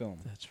Park film.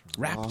 That's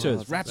right.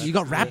 Raptors. Raptors. You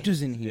got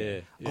raptors in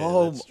here.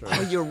 Yeah,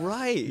 You're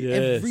right. Yeah.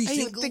 Every I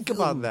didn't single think film.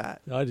 about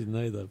that. I didn't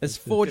either. There's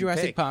but, 4 Good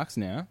Jurassic pick. Parks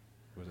now.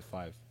 Was it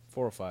 5?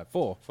 4 or 5?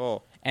 4.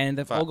 4. And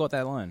they've 5. all got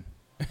that line.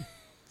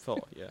 4,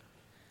 yeah.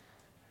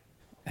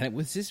 And it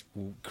was this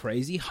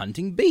crazy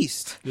hunting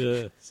beast.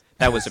 Yeah.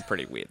 That was a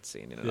pretty weird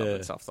scene in and of Yeah.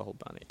 itself, the whole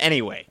bunny.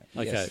 Anyway,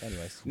 Okay. Yes,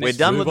 anyways. we're Next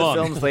done move with the on.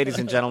 films, ladies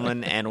and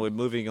gentlemen, and we're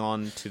moving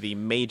on to the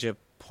major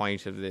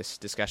point of this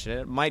discussion.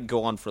 It might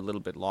go on for a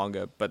little bit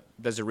longer, but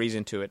there's a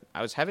reason to it.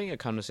 I was having a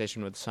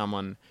conversation with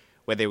someone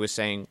where they were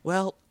saying,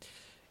 well,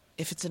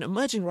 if it's an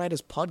emerging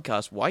writers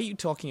podcast, why are you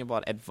talking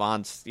about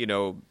advanced,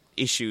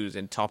 issues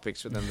and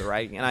topics within the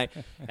writing?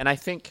 And I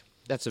think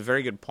that's a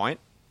very good point.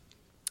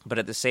 But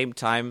at the same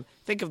time,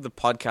 think of the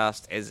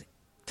podcast as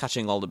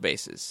touching all the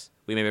bases.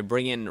 We maybe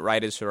bring in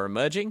writers who are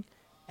emerging,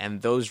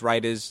 and those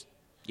writers,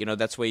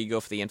 that's where you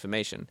go for the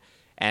information.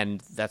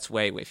 And that's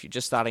why if you're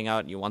just starting out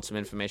and you want some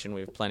information,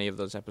 we have plenty of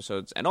those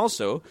episodes. And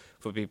also,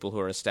 for people who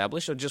are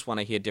established or just want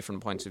to hear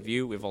different points of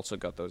view, we've also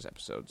got those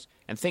episodes.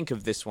 And think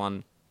of this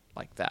one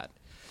like that.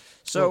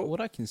 So Well, what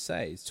I can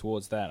say is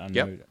towards that, I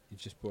know you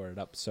just brought it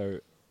up, so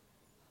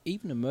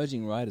even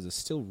emerging writers are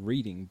still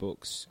reading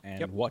books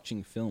and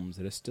watching films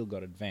that have still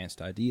got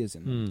advanced ideas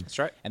in them. that's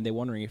right. And they're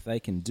wondering if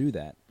they can do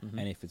that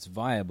and if it's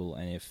viable.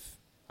 And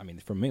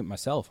for me,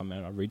 myself,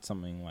 I read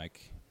something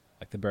like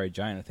The Buried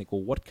Giant, I think,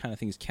 well, what kind of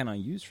things can I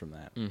use from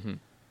that? Mm-hmm.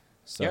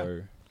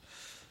 So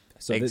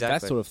So that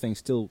Exactly. sort of thing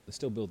still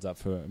builds up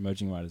for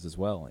emerging writers as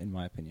well, in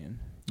my opinion.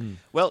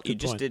 Well,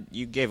 Good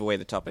you gave away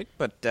the topic,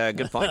 but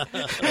good point.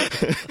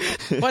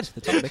 What?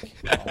 The topic?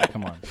 Oh,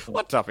 come on.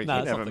 What topic? No, you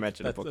it's never not the-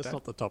 mentioned a book. That's Dan.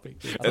 not the topic.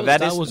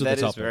 That Star Wars was the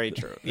is topic. very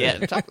true.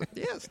 Yeah,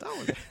 Star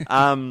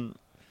Wars.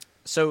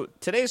 So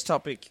today's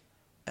topic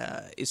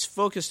is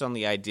focused on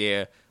the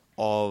idea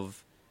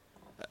of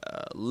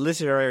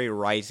literary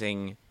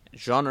writing,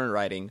 genre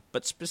writing,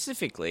 but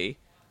specifically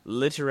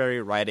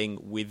literary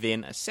writing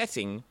within a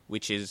setting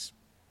which is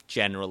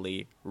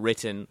generally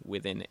written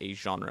within a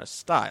genre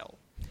style.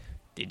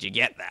 Did you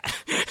get that?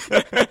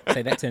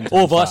 Say that 10 times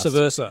Or vice fast.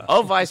 versa.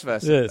 Oh, vice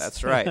versa. Yes.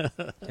 That's right.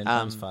 10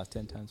 times fast.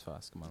 10 times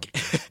fast. Come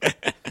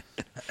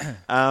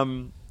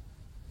on.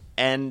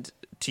 And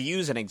to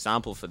use an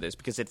example for this,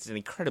 because it's an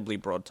incredibly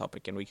broad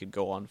topic and we could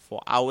go on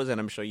for hours, and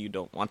I'm sure you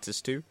don't want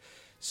us to.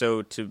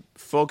 So to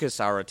focus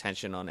our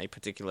attention on a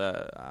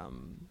particular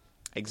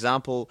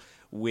example,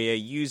 we're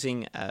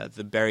using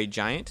The Buried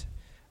Giant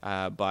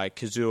by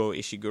Kazuo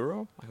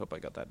Ishiguro. I hope I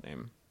got that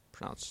name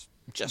pronounced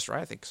just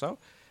right. I think so.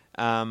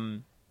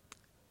 And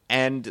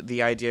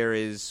the idea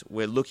is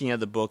we're looking at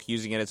the book,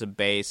 using it as a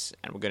base,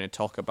 and we're going to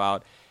talk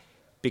about,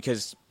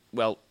 because,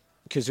 well,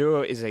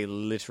 Kazuo is a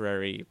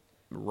literary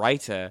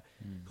writer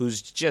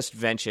who's just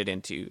ventured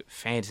into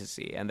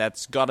fantasy, and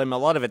that's got him a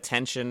lot of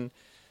attention,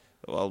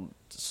 well,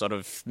 sort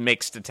of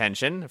mixed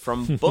attention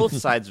from both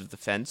sides of the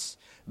fence,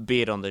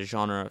 be it on the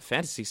genre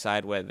fantasy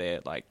side where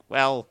they're like,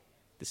 well,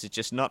 this is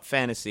just not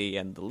fantasy,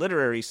 and the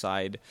literary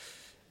side,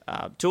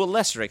 to a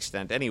lesser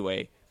extent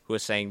anyway, who are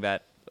saying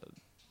that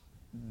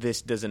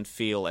this doesn't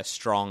feel as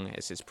strong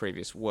as his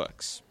previous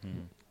works.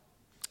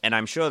 And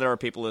I'm sure there are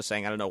people who are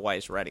saying, I don't know why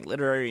he's writing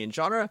literary and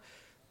genre,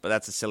 but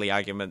that's a silly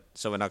argument,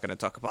 so we're not going to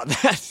talk about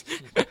that.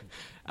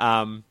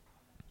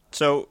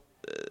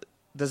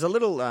 There's a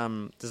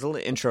little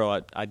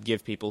intro I'd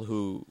give people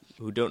who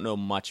don't know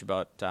much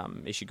about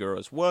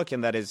Ishiguro's work,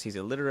 and that is he's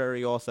a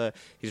literary author.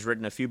 He's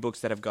written a few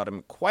books that have got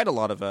him quite a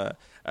lot of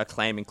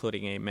acclaim,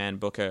 including a Man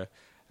Booker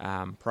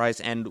Prize.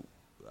 And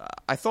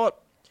I thought,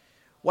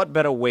 what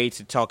better way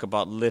to talk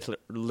about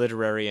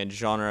literary and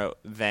genre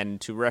than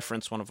to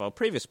reference one of our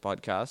previous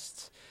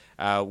podcasts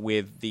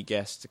with the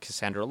guest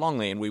Cassandra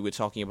Longley, and we were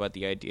talking about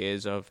the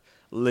ideas of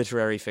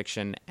literary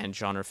fiction and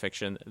genre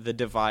fiction, the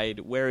divide.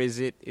 Where is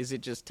it? Is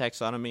it just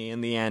taxonomy in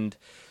the end?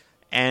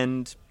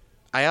 And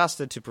I asked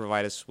her to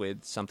provide us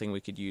with something we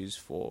could use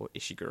for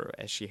Ishiguro,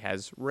 as she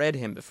has read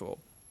him before.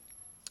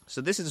 So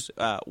this is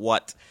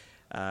what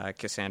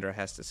Cassandra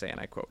has to say,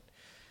 and I quote.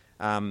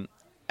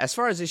 As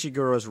far as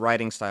Ishiguro's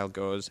writing style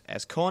goes,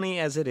 as corny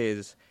as it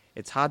is,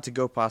 it's hard to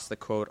go past the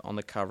quote on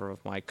the cover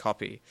of my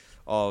copy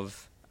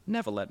of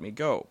Never Let Me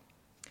Go.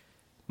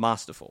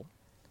 Masterful.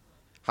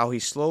 How he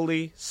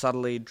slowly,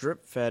 subtly,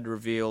 drip-fed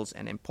reveals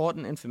an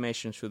important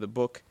information through the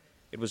book.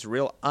 It was a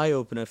real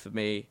eye-opener for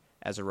me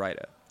as a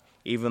writer.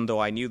 Even though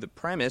I knew the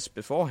premise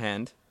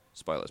beforehand,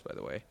 spoilers by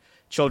the way,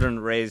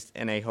 children raised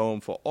in a home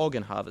for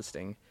organ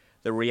harvesting,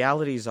 the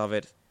realities of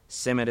it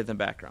simmered in the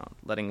background,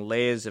 letting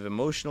layers of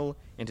emotional,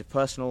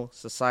 interpersonal,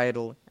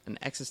 societal, and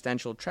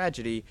existential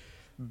tragedy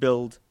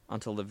build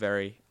until the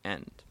very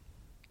end.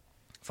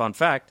 Fun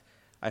fact,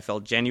 I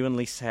felt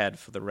genuinely sad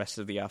for the rest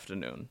of the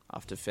afternoon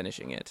after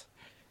finishing it.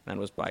 And that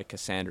was by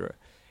Cassandra.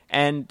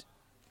 And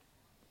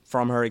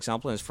from her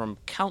example, and from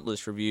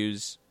countless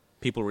reviews,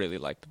 people really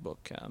liked the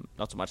book.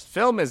 Not so much the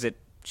film, as it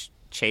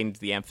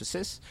changed the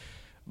emphasis,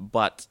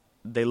 but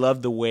they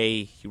loved the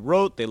way he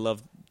wrote, they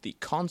loved the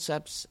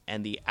concepts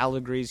and the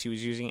allegories he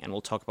was using, and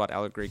we'll talk about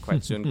allegory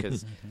quite soon,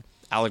 because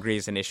allegory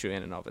is an issue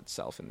in and of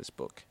itself in this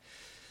book.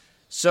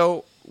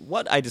 So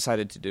what I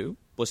decided to do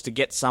was to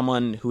get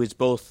someone who is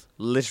both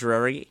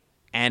literary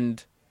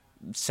and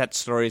set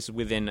stories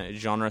within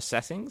genre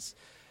settings.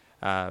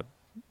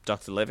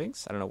 Dr.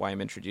 Livings, I don't know why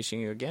I'm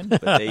introducing you again,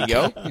 but there you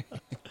go.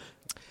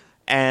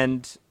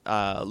 And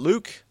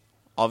Luke,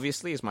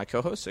 obviously, is my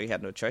co-host, so he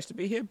had no choice to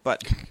be here,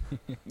 but,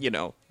 you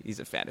know, he's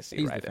a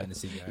fantasy writer. The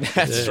fantasy guy.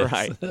 That's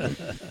right.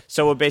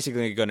 So we're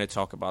basically going to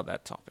talk about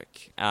that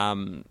topic.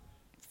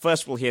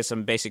 First, we'll hear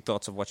some basic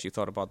thoughts of what you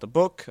thought about the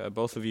book,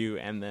 both of you,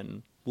 and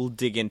then we'll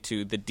dig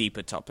into the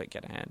deeper topic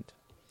at hand.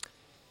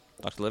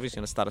 Dr. Livings,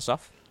 going to start us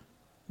off?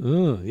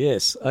 Oh,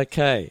 yes.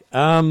 Okay.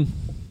 I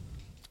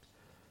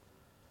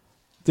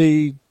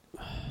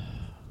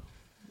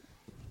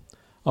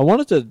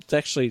wanted to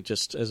actually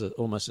just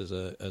almost as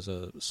a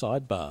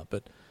sidebar,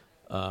 but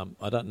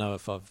I don't know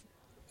if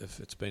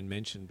it's been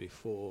mentioned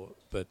before,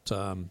 but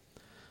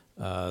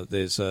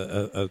there's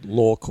a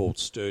law called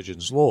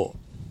Sturgeon's Law.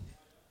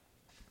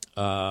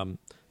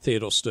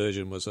 Theodore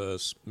Sturgeon was an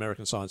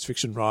American science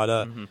fiction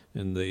writer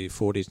in the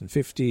 40s and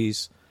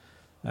 50s,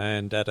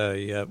 and at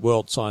a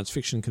World Science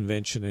Fiction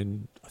Convention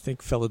in, I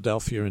think,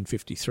 Philadelphia in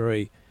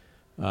 53,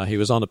 he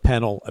was on a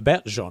panel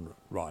about genre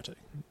writing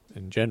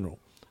in general.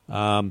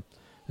 And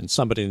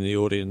somebody in the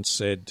audience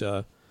said,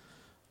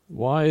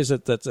 why is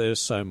it that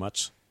there's so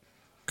much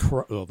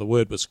well, the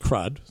word was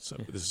crud, so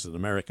this is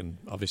an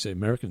obviously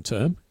American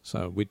term,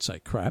 so we'd say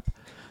crap.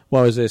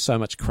 Why is there so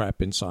much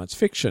crap in science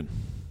fiction?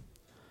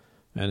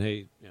 And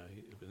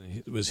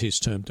it was his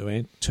turn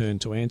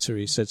to answer.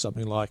 He said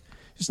something like,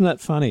 "Isn't that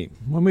funny?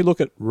 When we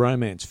look at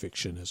romance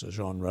fiction as a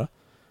genre,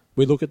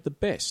 we look at the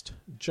best,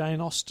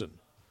 Jane Austen.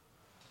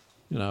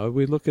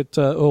 We look at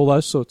all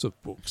those sorts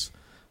of books.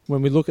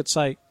 When we look at,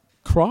 say,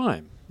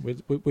 crime,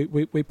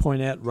 we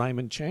point out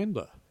Raymond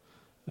Chandler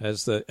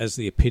as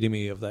the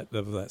epitome of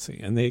that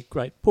thing, and they're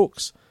great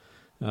books.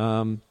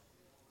 But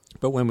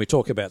when we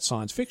talk about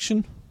science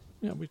fiction,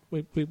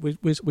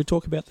 we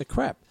talk about the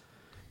crap."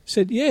 He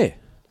said, "Yeah,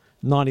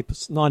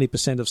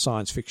 90% of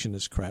science fiction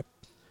is crap.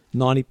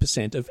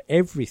 90% of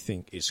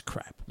everything is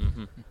crap."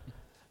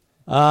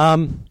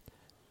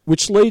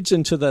 Which leads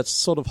into that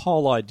sort of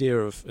whole idea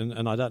of,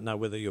 and I don't know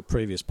whether your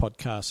previous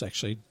podcast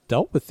actually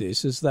dealt with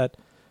this, is that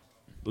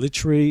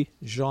literary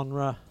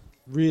genre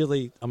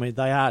really,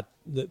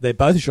 they're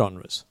both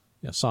genres.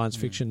 Science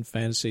fiction,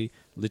 fantasy,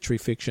 literary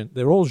fiction,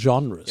 they're all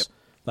genres. Yep.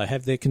 They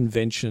have their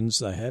conventions,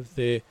 they have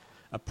their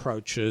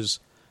approaches.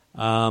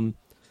 And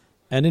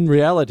in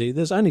reality,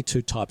 there's only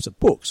two types of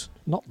books,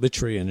 not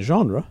literary and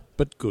genre,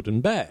 but good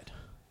and bad,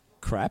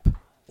 crap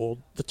or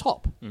the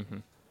top.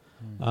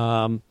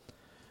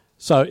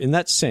 So in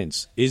that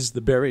sense, is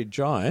The Buried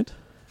Giant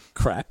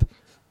crap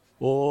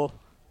or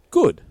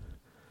good?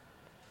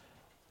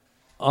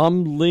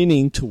 I'm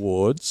leaning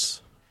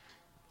towards,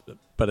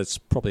 but it's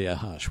probably a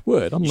harsh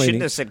word. You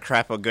shouldn't have said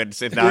crap or good,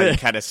 so now you're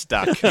kind of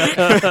stuck.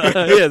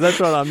 Yeah,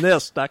 that's right. I'm now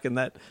stuck in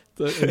that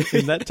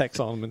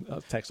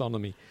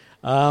taxonomy.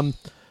 I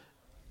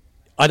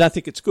don't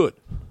think it's good.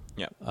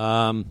 Yeah.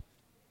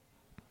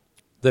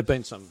 There've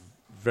been some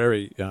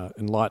very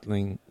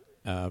enlightening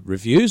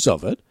reviews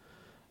of it,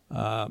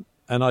 and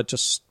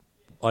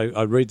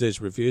I read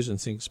these reviews and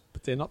things,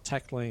 but they're not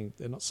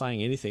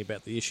saying anything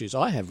about the issues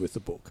I have with the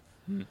book.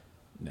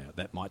 Now,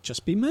 that might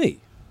just be me.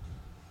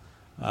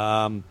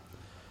 I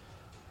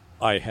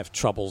have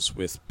troubles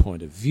with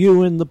point of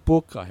view in the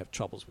book. I have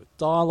troubles with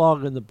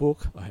dialogue in the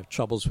book. I have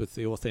troubles with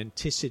the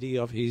authenticity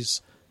of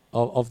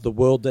of the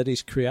world that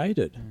he's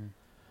created.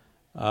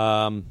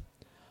 And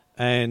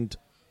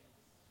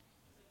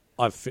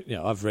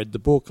I've read the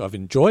book. I've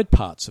enjoyed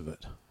parts of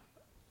it,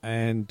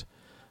 and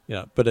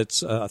but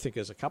it's I think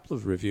as a couple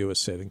of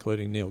reviewers said,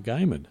 including Neil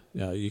Gaiman,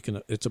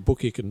 it's a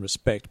book you can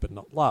respect but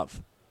not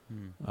love.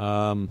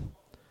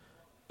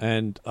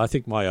 And I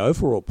think my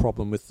overall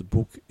problem with the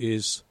book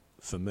is,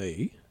 for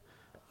me,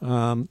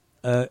 a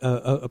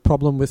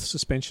problem with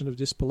suspension of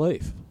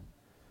disbelief.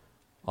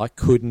 I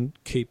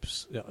couldn't keep...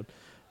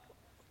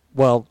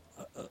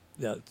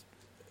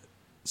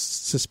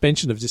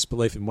 suspension of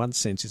disbelief in one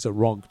sense is a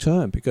wrong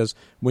term, because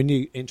when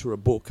you enter a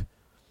book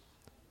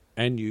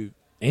and you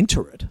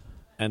enter it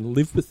and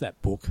live with that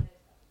book,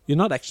 you're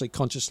not actually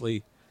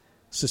consciously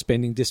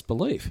suspending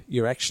disbelief.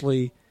 You're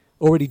actually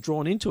already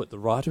drawn into it. The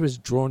writer has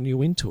drawn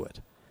you into it.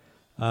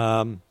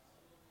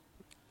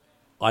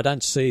 I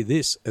don't see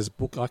this as a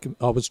book I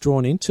was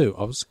drawn into.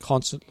 I was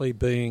constantly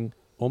being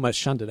almost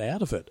shunted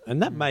out of it.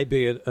 And that may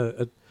be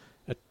the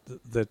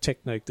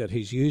technique that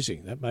he's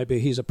using. That may be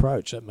his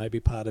approach. That may be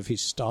part of his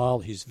style,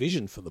 his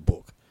vision for the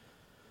book.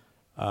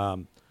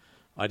 I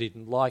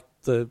didn't like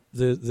the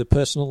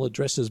personal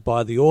addresses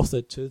by the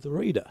author to the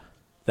reader.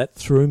 That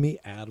threw me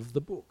out of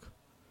the book.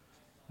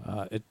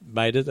 It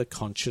made it a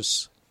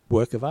conscious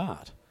work of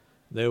art.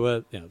 There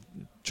were,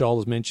 Joel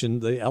has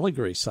mentioned the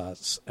allegory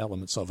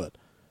elements of it.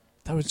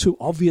 They were too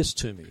obvious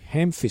to me,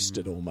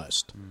 ham-fisted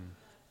almost.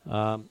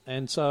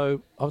 And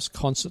so I was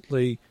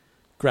constantly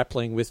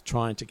grappling with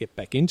trying to get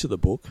back into the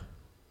book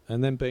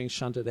and then being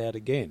shunted out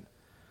again.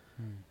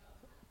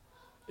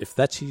 If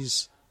that's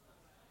his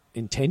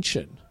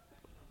intention,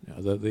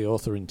 the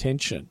author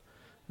intention,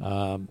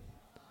 then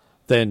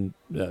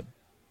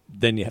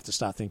you have to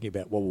start thinking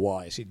about, well,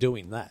 why is he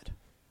doing that?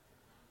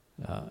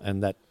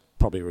 And that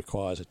probably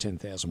requires a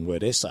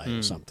 10,000-word essay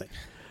or something.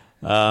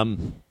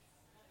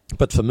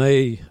 But for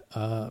me,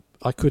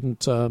 I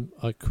couldn't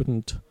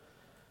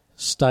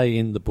stay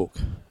in the book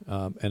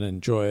and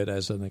enjoy it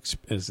as an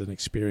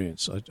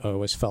experience. I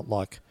always felt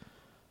like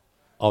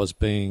I was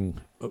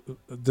being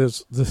and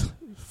this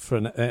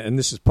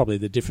is probably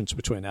the difference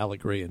between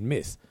allegory and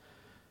myth.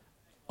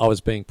 I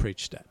was being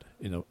preached at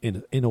in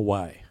a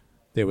way.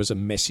 There was a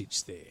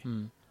message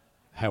there,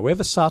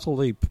 however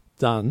subtly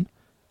done.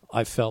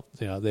 I felt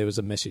there was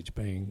a message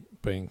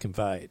being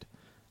conveyed,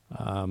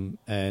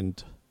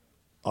 and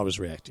I was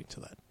reacting to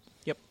that.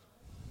 Yep.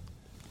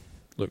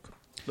 Luke.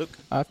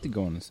 I have to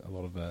go on a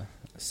lot of a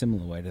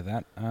similar way to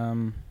that.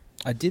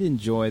 I did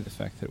enjoy the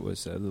fact that it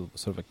was a little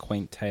sort of a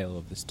quaint tale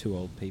of this two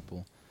old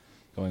people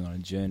going on a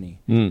journey.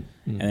 And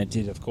it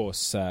did, of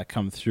course,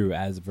 come through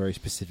as a very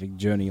specific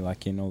journey,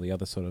 like in all the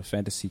other sort of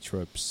fantasy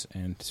tropes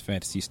and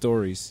fantasy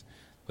stories,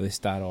 where they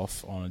start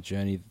off on a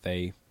journey that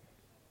they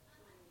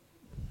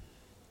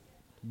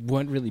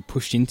weren't really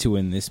pushed into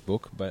in this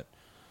book, but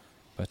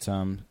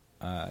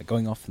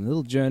going off on a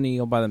little journey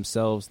all by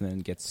themselves, and then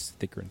it gets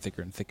thicker and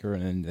thicker and thicker,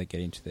 and then they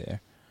get into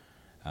their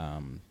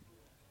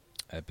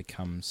it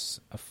becomes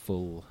a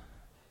full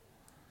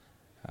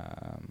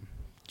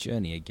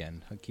journey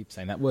again. I keep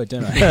saying that word,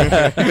 don't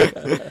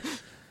I?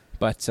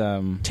 But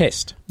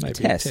Test. Maybe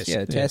tests,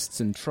 tests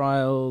and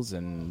trials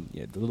and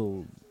the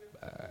little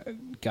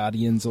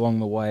guardians along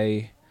the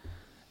way.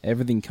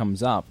 Everything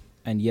comes up,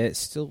 and yet it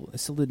still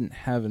didn't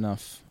have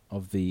enough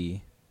of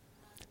the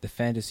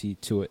fantasy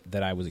to it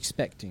that I was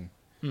expecting.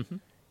 Mm-hmm.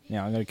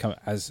 Now I'm going to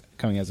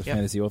coming as a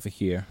fantasy author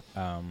here.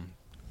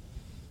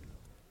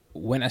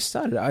 When I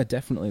started, I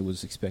definitely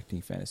was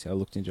expecting fantasy. I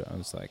looked into it. I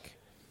was like,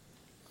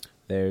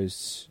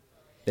 "There's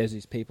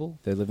these people.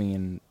 They're living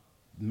in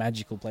a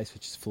magical place,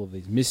 which is full of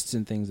these mists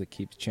and things that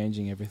keeps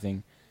changing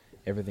everything.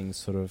 Everything's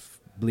sort of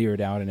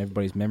bleared out in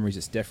everybody's memories.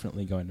 It's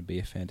definitely going to be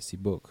a fantasy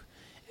book,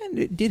 and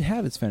it did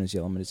have its fantasy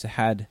elements. It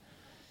had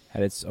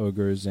its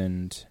ogres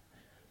and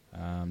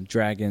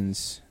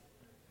dragons,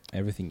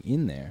 everything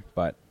in there,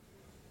 but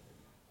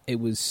it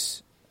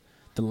was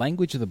the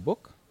language of the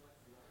book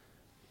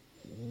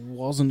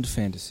wasn't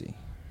fantasy.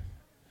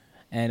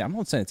 And I'm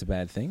not saying it's a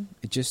bad thing.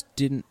 It just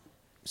didn't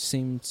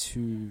seem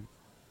to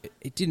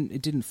it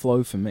didn't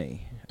flow for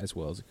me as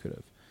well as it could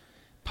have.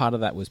 Part of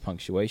that was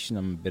punctuation.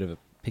 I'm a bit of a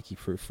picky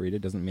proofreader.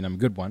 Doesn't mean I'm a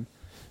good one,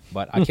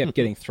 but I kept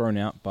getting thrown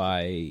out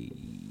by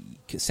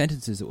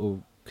sentences that were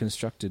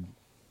constructed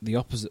the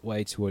opposite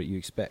way to what you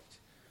expect.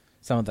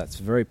 Some of that's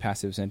very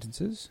passive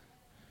sentences,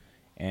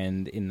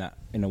 and in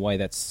a way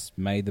that's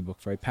made the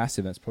book very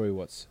passive. That's probably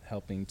what's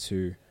helping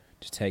to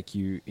take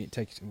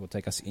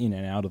us in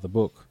and out of the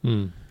book.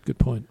 Good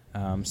point.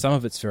 Some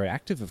of it's very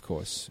active, of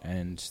course,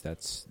 and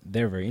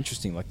they're very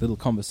interesting, like little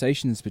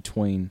conversations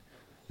between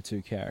the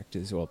two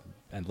characters,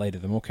 and later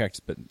the more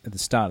characters, but at the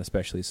start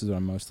especially, this is what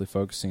I'm mostly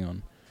focusing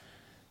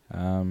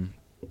on.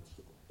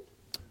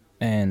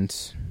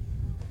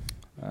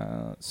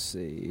 Let's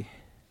see.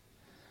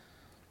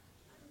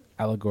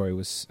 Allegory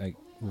was,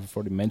 we've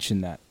already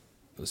mentioned that.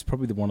 It was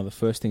probably one of the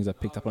first things I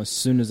picked up on. As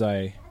soon as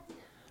I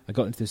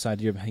got into this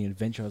idea of having an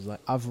adventure, I was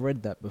like, I've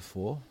read that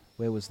before.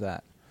 Where was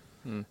that?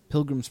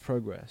 Pilgrim's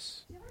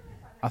Progress.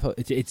 I thought,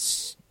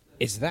 it's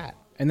that.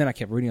 And then I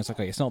kept reading, I was like,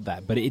 okay, it's not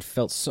that. But it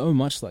felt so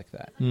much like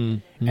that.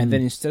 And then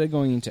instead of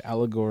going into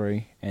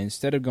allegory, and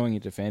instead of going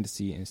into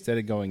fantasy, instead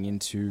of going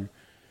into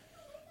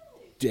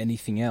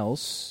anything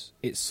else,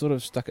 it sort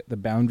of stuck at the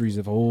boundaries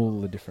of all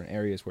the different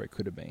areas where it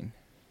could have been.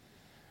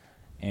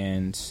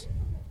 And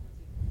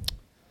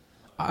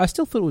I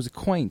still thought it was a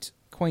quaint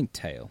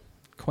tale.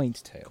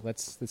 Quaint tale.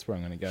 That's where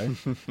I'm going to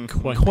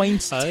go.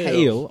 Quaint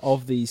tale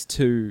of these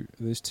two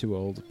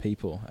old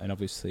people, and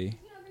obviously,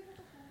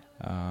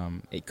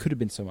 it could have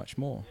been so much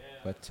more.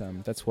 But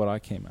that's what I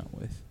came out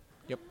with.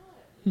 Yep.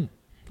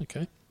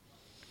 Okay.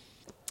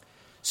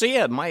 So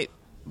yeah, my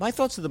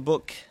thoughts of the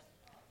book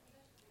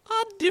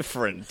are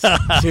different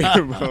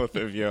to both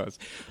of yours,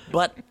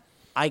 but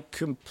I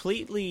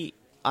completely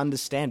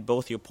understand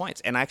both your points,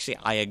 and actually,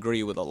 I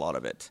agree with a lot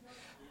of it.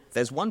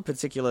 There's one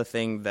particular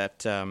thing that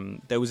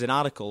there was an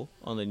article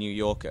on the New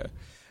Yorker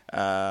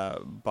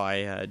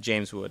by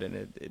James Wood,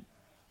 and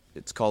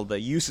it's called "The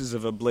Uses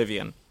of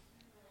Oblivion."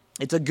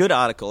 It's a good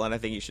article, and I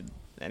think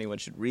anyone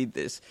should read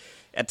this.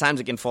 At times,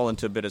 it can fall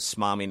into a bit of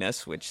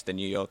smarminess, which the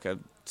New Yorker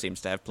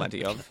seems to have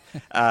plenty of.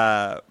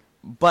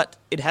 But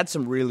it had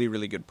some really,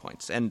 really good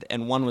points, and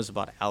one was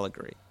about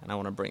allegory, and I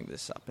want to bring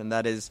this up, and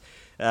that is,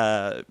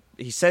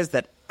 he says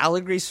that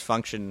allegory's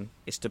function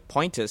is to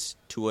point us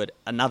toward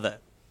another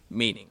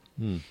meaning.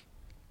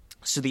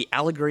 So the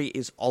allegory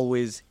is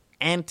always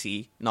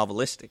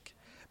anti-novelistic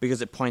because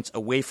it points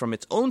away from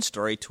its own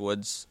story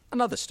towards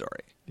another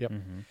story. Yep.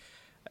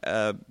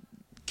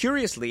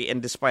 Curiously,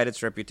 and despite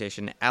its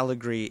reputation,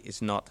 allegory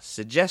is not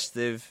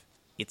suggestive,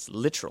 it's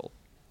literal.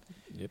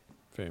 Yep,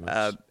 very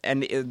much.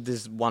 And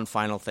there's one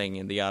final thing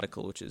in the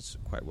article which is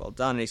quite well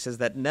done. He says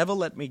that Never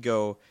Let Me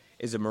Go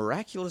is a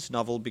miraculous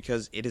novel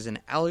because it is an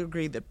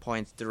allegory that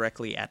points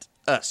directly at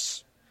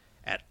us,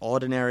 at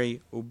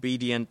ordinary,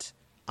 obedient,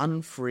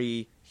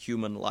 unfree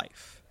human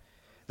life.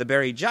 The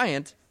Buried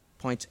Giant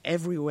points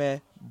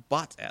everywhere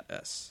but at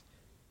us,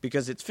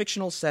 because its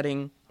fictional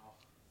setting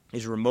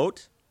is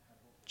remote,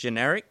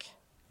 generic,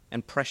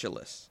 and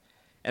pressureless,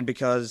 and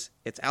because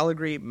its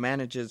allegory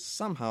manages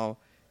somehow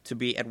to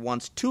be at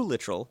once too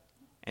literal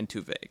and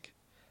too vague.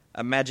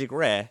 A magic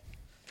rare,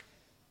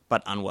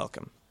 but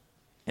unwelcome.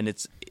 And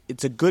it's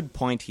a good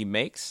point he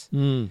makes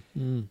in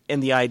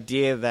the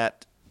idea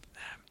that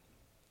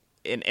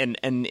in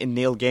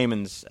Neil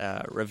Gaiman's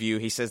review,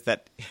 he says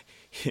that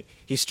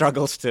he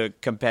struggles to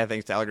compare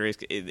things to allegories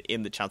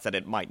in the chance that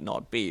it might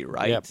not be,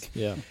 right? Yep.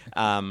 Yeah.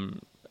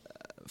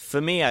 For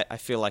me, I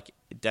feel like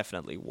it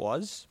definitely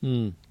was.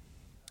 And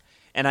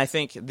I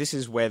think this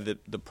is where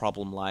the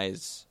problem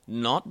lies,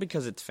 not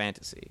because it's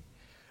fantasy,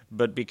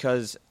 but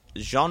because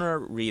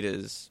genre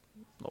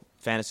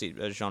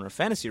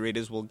fantasy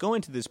readers will go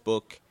into this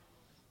book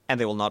and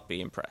they will not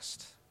be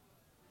impressed.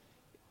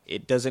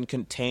 It doesn't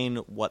contain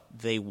what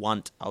they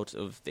want out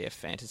of their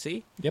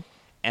fantasy. Yep.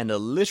 And a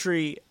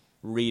literary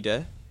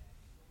reader,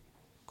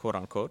 quote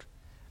unquote,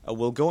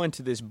 will go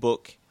into this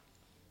book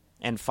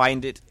and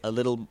find it a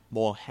little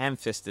more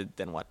ham-fisted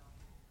than what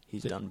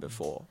he's done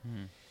before.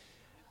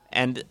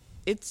 And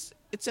it's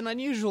an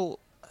unusual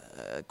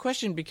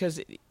question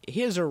because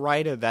here's a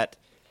writer that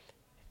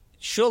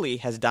surely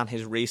has done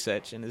his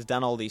research and has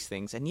done all these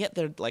things, and yet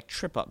they're like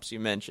trip-ups you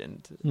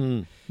mentioned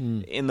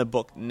in the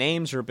book.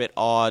 Names are a bit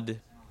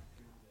odd.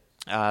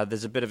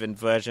 There's a bit of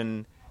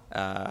inversion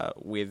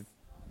with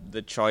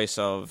the choice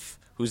of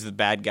who's the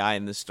bad guy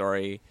in the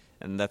story,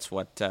 and that's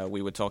what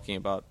we were talking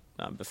about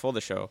before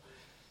the show.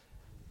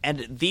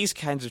 And these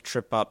kinds of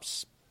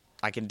trip-ups,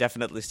 I can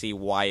definitely see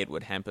why it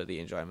would hamper the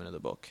enjoyment of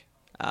the book.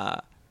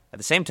 At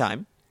the same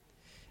time,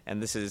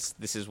 and this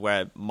is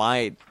where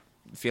my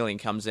feeling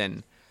comes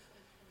in,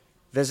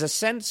 there's a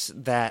sense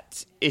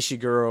that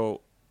Ishiguro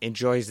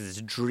enjoys this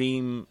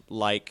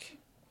dream-like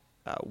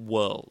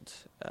world,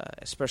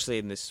 especially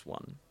in this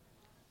one.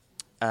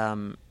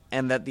 And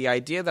that the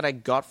idea that I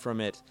got from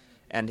it,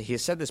 and he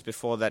has said this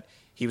before, that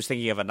he was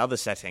thinking of another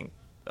setting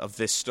of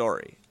this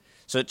story.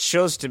 So it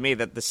shows to me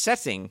that the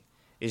setting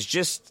is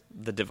just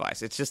the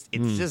device. It's just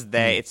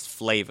there, it's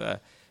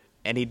flavor,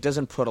 and he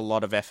doesn't put a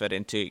lot of effort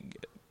into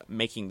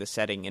making the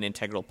setting an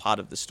integral part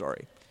of the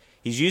story.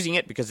 He's using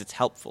it because it's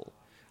helpful.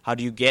 How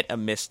do you get a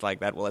mist like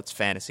that? Well, it's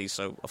fantasy,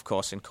 so of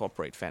course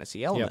incorporate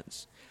fantasy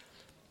elements.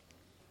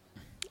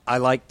 Yep. I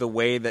like the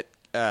way that,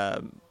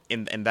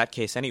 in that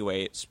case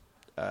anyway, it's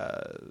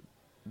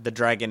the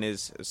dragon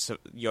is...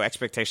 your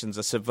expectations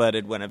are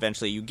subverted when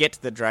eventually you get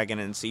to the dragon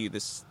and see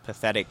this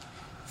pathetic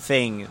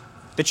thing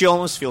that you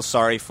almost feel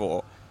sorry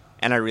for,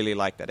 and I really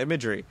like that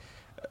imagery.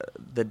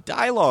 The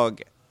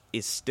dialogue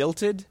is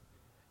stilted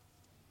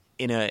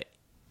in a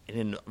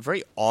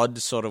very odd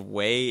sort of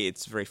way.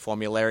 It's very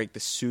formulaic, the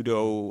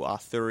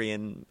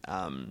pseudo-Arthurian,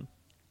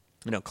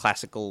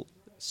 classical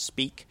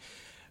speak.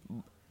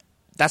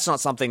 That's not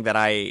something that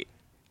I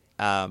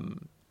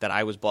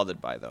was bothered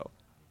by, though.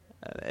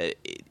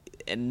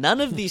 And none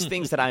of these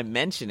things that I'm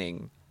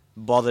mentioning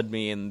bothered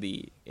me in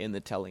the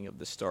telling of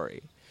the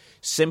story,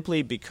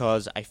 simply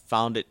because I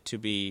found it to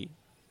be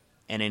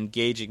an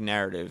engaging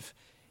narrative,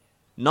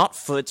 not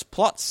for its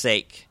plot's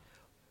sake,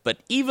 but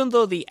even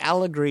though the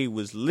allegory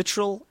was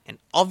literal and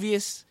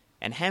obvious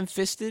and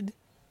ham-fisted,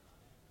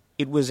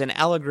 it was an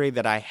allegory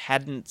that I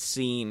hadn't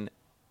seen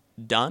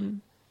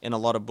done in a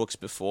lot of books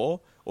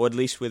before, or at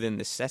least within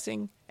this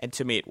setting, and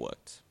to me it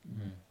worked.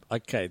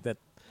 Okay,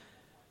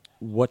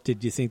 what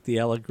did you think the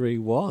allegory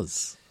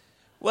was?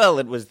 Well,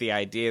 it was the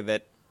idea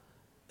that...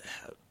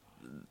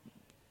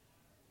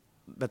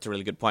 That's a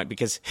really good point,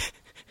 because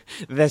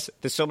there's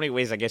so many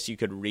ways I guess you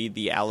could read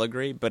the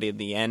allegory, but in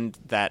the end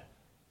that...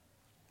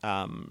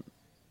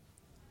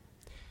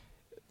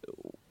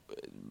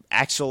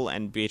 Axel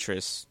and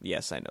Beatrice,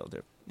 yes, I know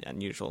they're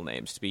unusual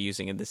names to be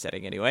using in this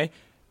setting anyway.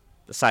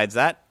 Besides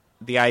that,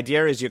 the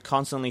idea is you're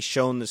constantly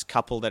shown this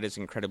couple that is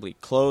incredibly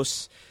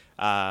close,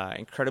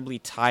 incredibly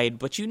tied,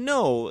 but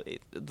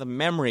the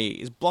memory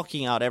is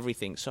blocking out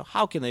everything. So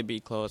how can they be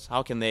close?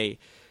 How can they,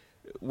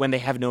 when they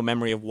have no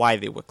memory of why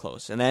they were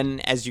close? And then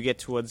as you get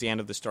towards the end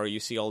of the story,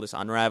 you see all this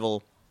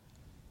unravel.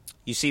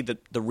 You see the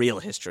real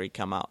history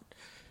come out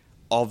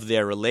of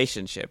their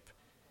relationship,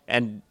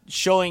 and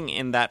showing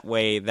in that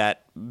way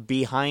that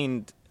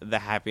behind the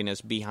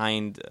happiness,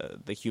 behind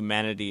the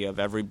humanity of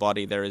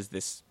everybody, there is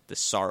this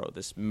sorrow,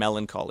 this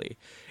melancholy.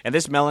 And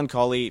this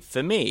melancholy,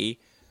 for me,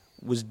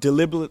 was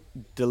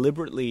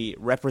deliberately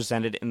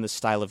represented in the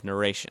style of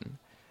narration,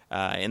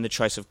 in the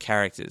choice of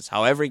characters.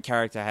 How every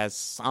character has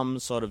some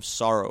sort of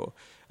sorrow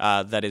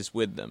that is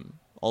with them.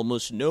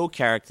 Almost no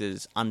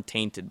characters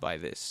untainted by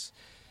this.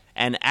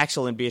 And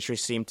Axel and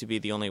Beatrice seem to be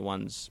the only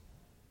ones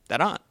that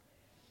aren't.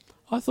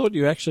 I thought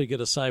you were actually going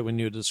to say, when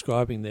you were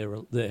describing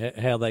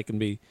how they can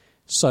be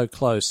so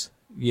close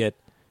yet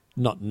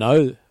not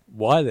know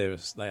why they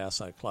are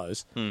so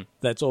close,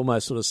 that's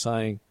almost sort of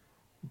saying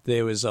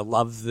there was a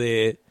love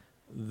there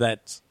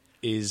that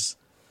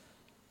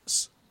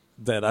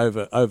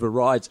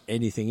overrides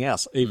anything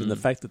else, even the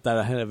fact that they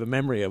don't have a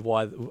memory of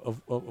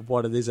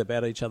what it is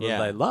about each other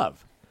they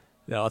love.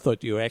 Now, I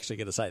thought you were actually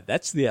going to say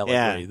that's the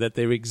allegory, that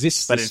there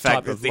exists but this in fact,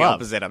 type it's of the love.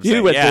 opposite, I'm you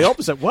saying. went the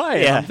opposite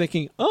way. Yeah. I'm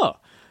thinking,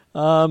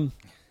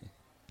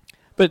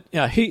 but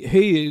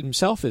he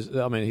himself is.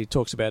 I mean, he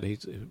talks about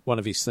one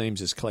of his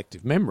themes is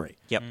collective memory.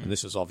 Yep. And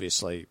this is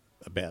obviously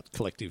about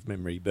collective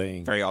memory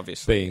being very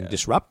obviously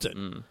disrupted.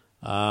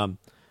 But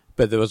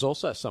there was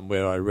also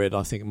somewhere I read,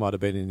 I think it might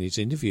have been in his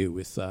interview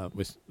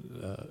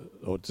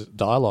or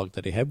dialogue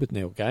that he had with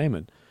Neil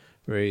Gaiman,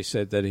 where he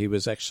said that he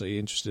was actually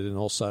interested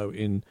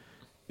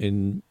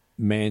in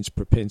man's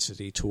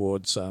propensity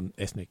towards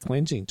ethnic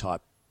cleansing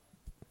type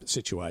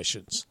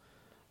situations,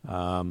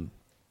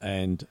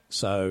 and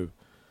so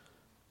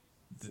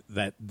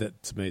that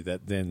to me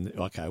that then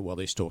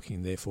he's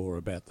talking therefore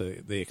about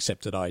the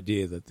accepted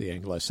idea that the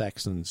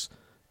Anglo-Saxons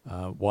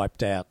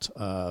wiped out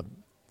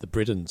the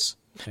Britons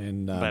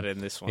and but in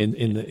this one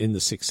in the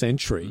 6th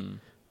century,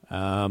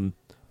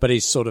 but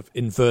he's sort of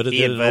inverted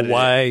it in a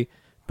way.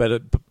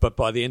 But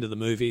by the end of the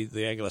movie,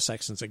 the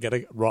Anglo-Saxons are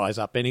going to rise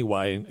up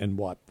anyway and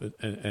wipe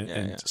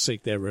and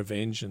seek their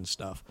revenge and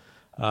stuff.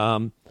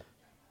 But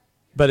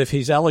if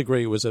his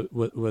allegory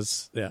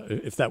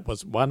if that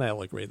was one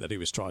allegory that he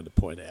was trying to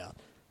point out,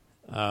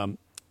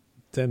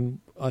 then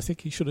I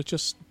think he should have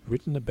just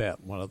written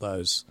about one of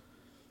those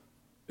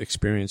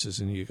experiences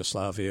in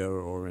Yugoslavia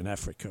or in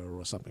Africa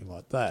or something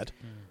like that,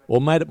 or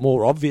made it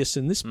more obvious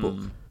in this book.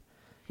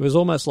 It was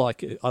almost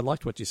like, I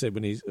liked what you said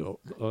when he's, no,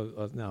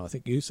 I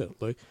think you said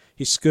it, Luke,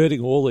 he's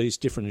skirting all these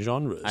different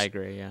genres. I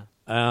agree, yeah.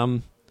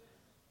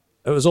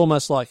 It was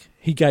almost like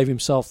he gave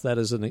himself that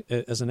as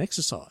an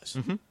exercise.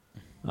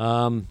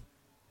 And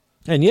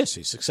yes,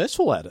 he's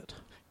successful at it,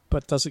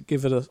 but does it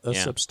give it a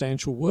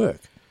substantial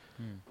work?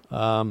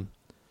 And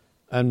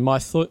my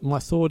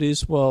thought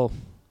is, well,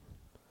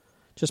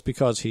 just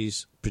because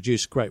he's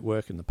produced great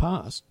work in the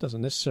past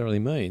doesn't necessarily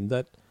mean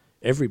that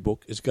every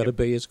book is going to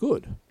be as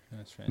good.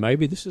 That's right.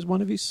 Maybe this is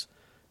one of his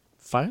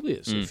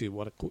failures, if you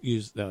want to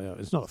use.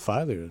 It's not a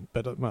failure,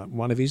 but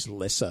one of his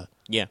lesser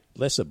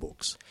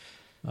books.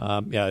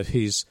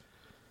 His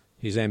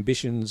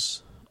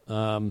ambitions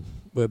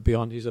were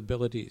beyond his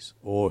abilities,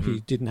 or he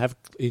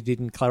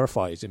didn't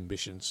clarify his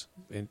ambitions,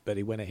 but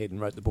he went ahead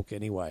and wrote the book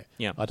anyway.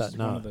 Yeah, I don't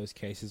know. One of those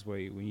cases where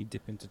when you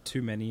dip into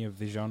too many of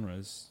the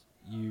genres,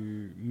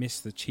 you miss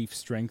the chief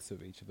strength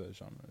of each of those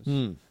genres,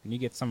 and you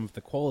get some of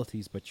the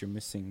qualities, but you're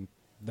missing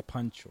the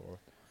punch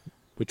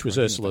which was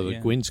Ursula Le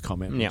Guin's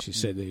comment when she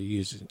said that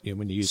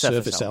when you use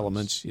surface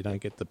elements, you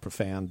don't get the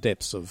profound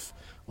depths of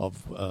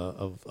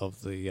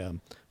the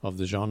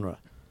genre,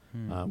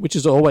 which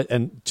is always.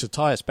 And to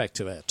tie us back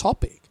to our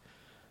topic,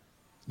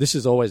 this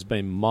has always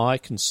been my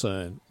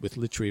concern with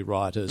literary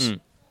writers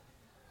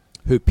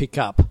who pick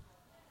up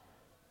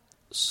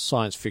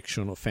science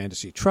fiction or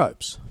fantasy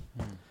tropes,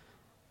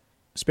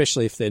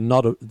 especially if they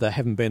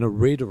haven't been a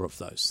reader of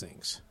those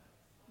things.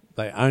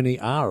 They only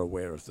are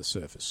aware of the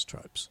surface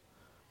tropes.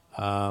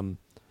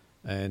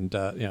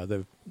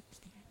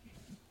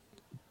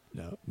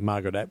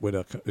 Margaret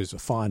Atwood is a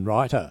fine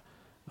writer,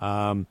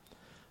 but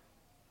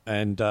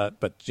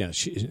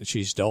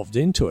she's delved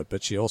into it,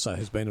 but she also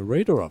has been a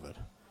reader of it.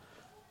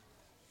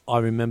 I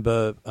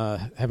remember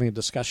having a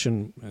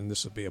discussion, and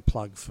this would be a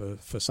plug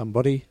for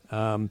somebody,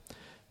 the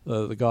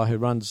guy who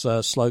runs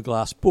Slow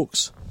Glass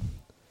Books,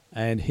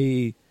 and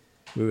we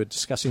were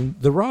discussing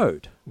The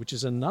Road, which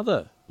is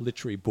another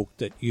literary book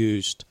that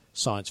used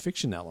science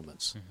fiction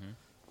elements.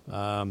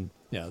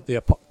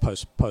 The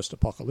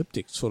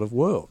post-apocalyptic sort of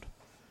world.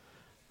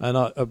 And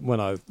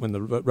when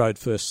the Road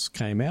first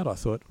came out, I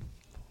thought,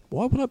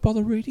 why would I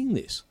bother reading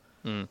this?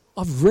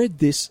 I've read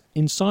this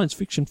in science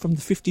fiction from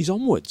the 50s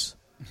onwards.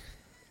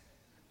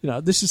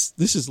 This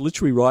is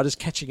literary writers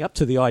catching up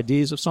to the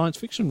ideas of science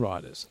fiction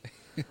writers.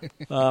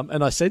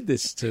 And I said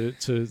this to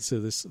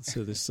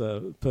this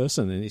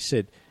person, and he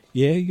said,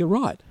 "Yeah, you're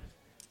right,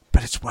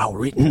 but it's well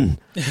written."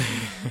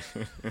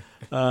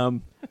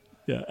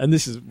 And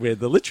this is where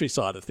the literary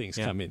side of things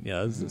come in.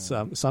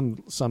 Some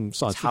science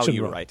fiction. How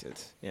you write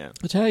it. Yeah,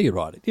 it's how you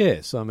write it.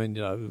 Yes, I mean,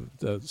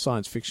 the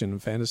science fiction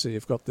and fantasy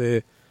have got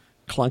their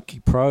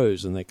clunky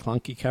prose and their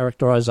clunky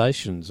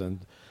characterizations,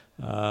 and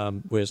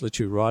whereas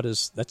literary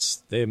writers,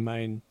 that's their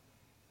main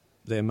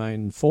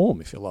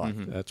form, if you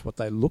like. That's what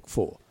they look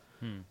for.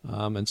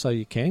 And so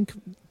you can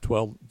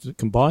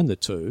combine the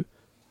two,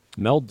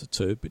 meld the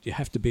two, but you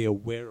have to be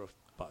aware of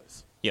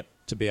both. Yep.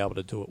 To be able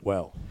to do it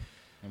well.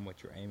 And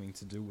what you're aiming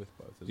to do with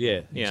both as well.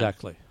 Yeah,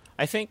 exactly.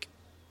 I think,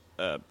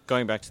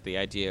 going back to the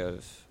idea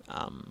of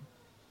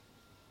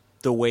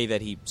the way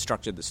that he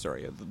structured the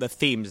story, the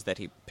themes that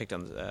he picked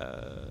on,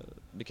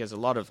 because a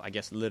lot of, I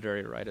guess,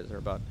 literary writers are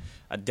about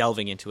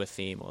delving into a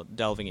theme or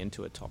delving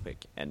into a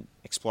topic and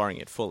exploring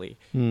it fully.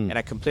 And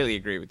I completely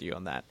agree with you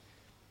on that.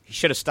 He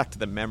should have stuck to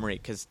the memory,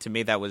 because to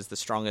me that was the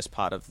strongest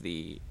part of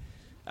the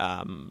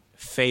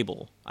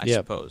fable, I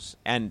suppose.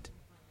 And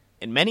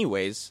in many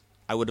ways,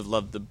 I would have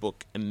loved the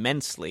book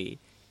immensely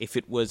if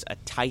it was a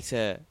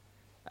tighter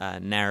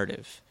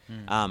narrative.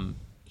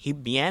 He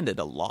meandered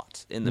a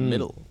lot in the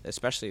middle,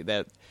 especially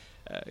that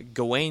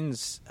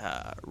Gawain's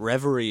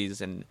reveries,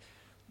 and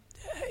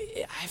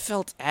I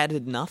felt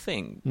added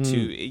nothing to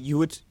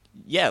you.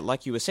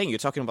 Like you were saying, you're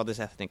talking about this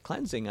ethnic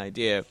cleansing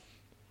idea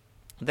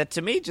that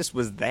to me just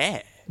was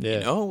there.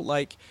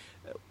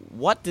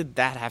 What did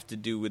that have to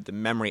do with the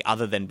memory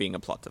other than being a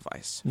plot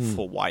device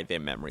for why their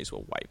memories were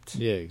wiped?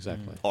 Yeah,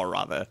 exactly. Or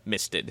rather,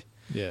 misted.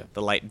 Yeah.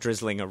 The light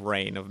drizzling of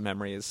rain of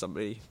memory, as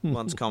somebody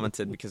once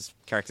commented, because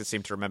characters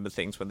seem to remember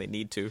things when they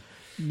need to.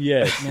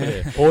 Yeah.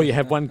 Or you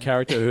have one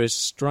character who is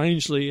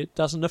strangely, it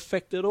doesn't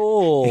affect at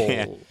all.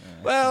 Yeah.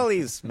 Well,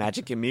 he's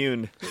magic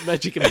immune.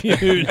 Magic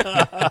immune.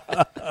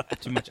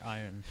 Too much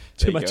iron.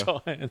 Too much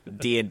iron.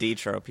 D&D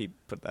trope, he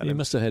put that in. He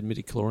must have had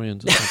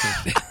midichlorians or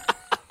something.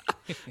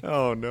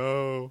 Oh,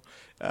 no.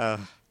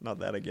 Not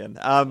that again.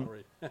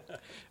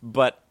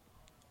 But,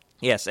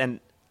 yes, and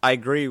I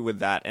agree with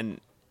that. And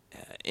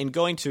in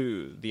going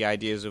to the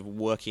ideas of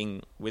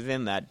working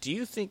within that, do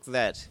you think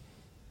that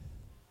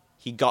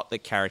he got the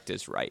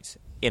characters right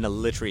in a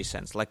literary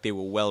sense, like they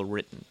were well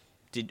written?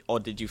 Or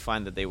did you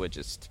find that they were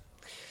just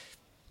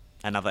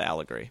another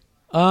allegory?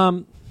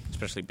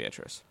 Especially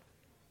Beatrice.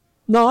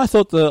 No, I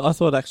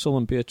thought Axel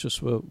and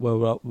Beatrice were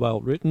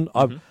well written.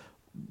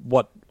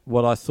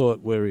 What I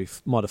thought where he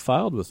might have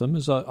failed with them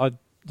is the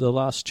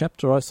last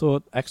chapter. I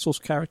thought Axel's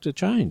character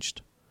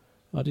changed.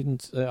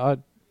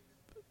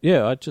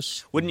 I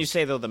just... Wouldn't you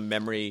say, though, the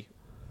memory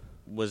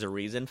was a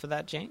reason for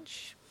that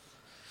change?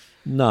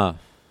 No.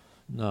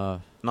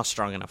 Not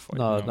strong enough for you?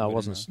 No, it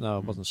wasn't. No,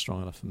 it wasn't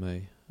strong enough for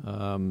me.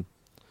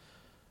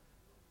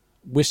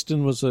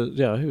 Whiston was he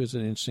was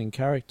an interesting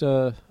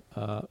character.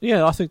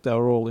 I think they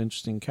were all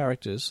interesting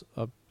characters.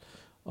 I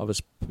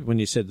was, when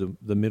you said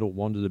the middle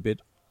wandered a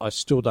bit, I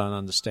still don't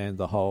understand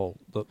the whole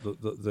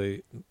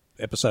the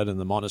episode in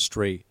the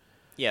monastery.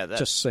 Yeah, that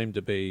just seemed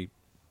to be.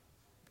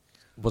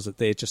 Was it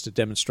there just to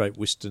demonstrate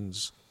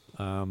Whiston's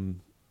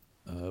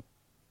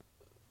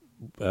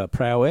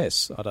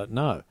prowess? I don't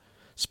know.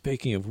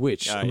 Speaking of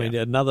which, I mean,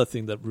 another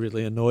thing that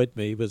really annoyed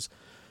me was,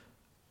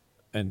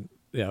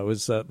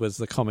 was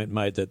the comment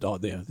made that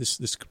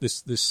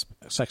this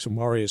Saxon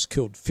warriors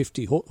killed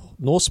 50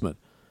 Norsemen.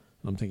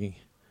 And I'm thinking,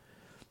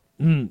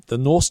 the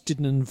Norse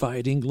didn't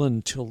invade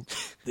England till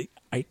the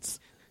 8th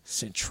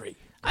century.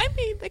 I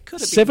mean, they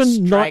could have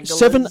been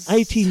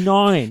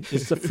 789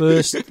 is the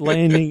first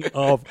landing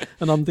of,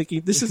 and I'm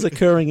thinking this is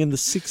occurring in the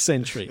 6th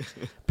century,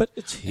 but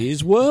it's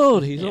his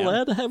world. He's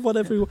allowed to have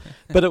whatever he wants.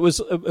 But it was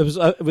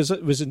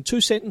in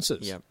 2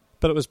 sentences. Yeah.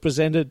 But it was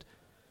presented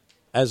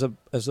as a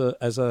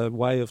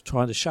way of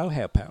trying to show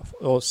how powerful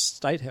or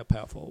state how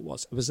powerful it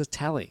was. It was a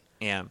tally.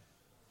 Yeah.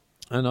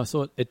 And I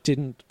thought it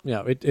didn't.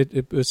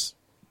 It was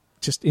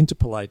just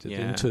interpolated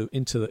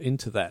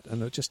into that,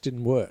 and it just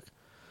didn't work.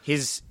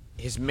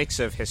 His mix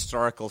of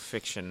historical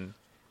fiction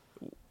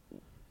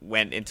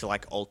went into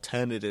like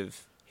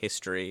alternative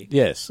history.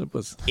 Yes, it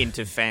was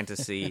into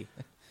fantasy,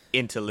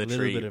 into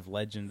literary. A little bit of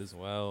legend as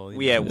well.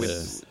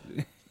 With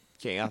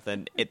King Arthur.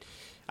 And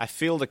I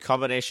feel the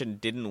combination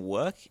didn't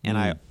work,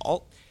 and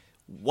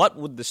what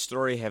would the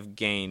story have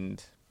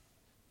gained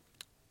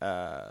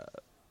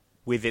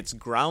with its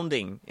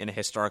grounding in a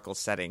historical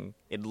setting?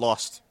 It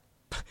lost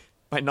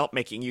by not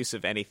making use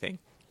of anything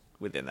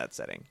within that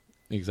setting.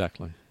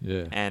 Exactly.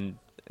 Yeah. And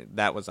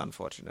that was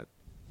unfortunate.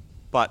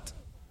 But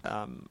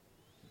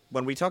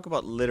when we talk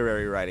about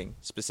literary writing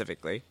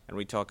specifically, and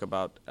we talk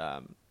about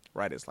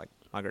writers like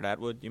Margaret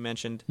Atwood, you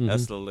mentioned,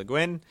 Ursula Le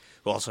Guin,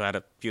 who also had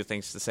a few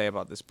things to say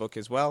about this book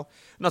as well.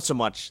 Not so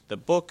much the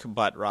book,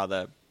 but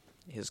rather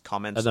his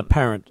comments. An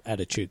apparent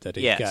attitude that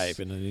he gave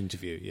in an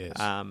interview, yes.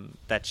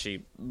 That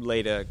she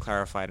later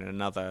clarified in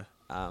another...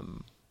 she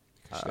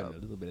got in a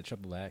little bit of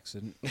trouble by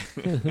accident.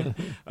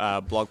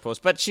 Blog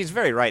post. But she's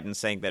very right in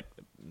saying that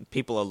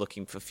people are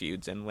looking for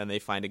feuds, and when they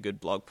find a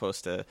good blog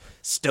post to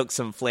stoke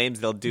some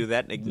flames, they'll do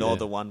that and ignore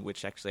the one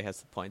which actually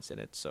has the points in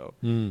it. So,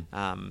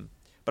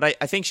 but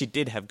I think she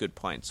did have good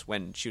points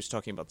when she was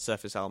talking about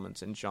surface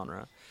elements in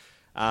genre.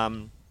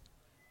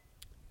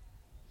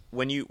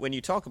 When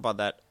you talk about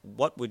that,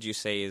 what would you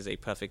say is a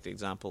perfect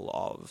example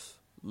of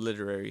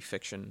literary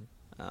fiction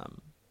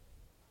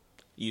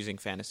using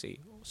fantasy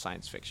or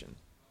science fiction?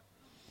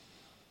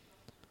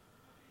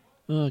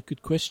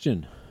 Good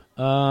question.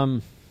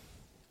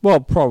 Well,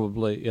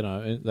 probably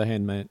the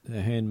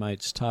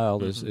Handmaid's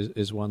Tale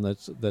is one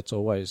that's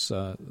always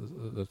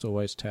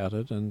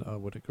touted, and I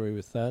would agree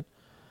with that.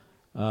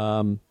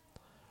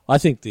 I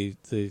think the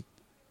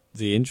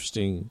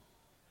interesting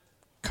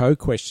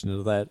co-question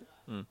of that,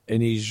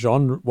 any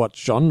genre, what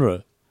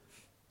genre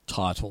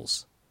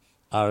titles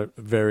are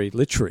very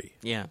literary.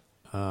 Yeah.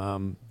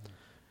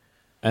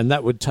 And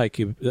that would take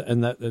you,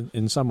 and that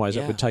in some ways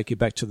that would take you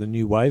back to the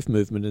New Wave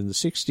movement in the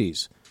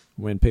 60s,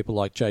 when people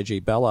like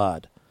J.G.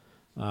 Ballard,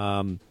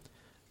 M.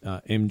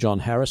 John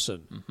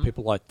Harrison,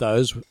 people like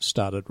those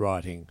started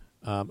writing,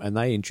 and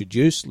they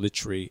introduced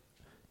literary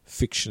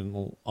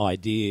fictional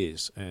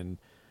ideas and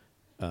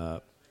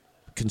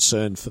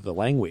concern for the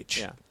language.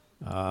 Yeah.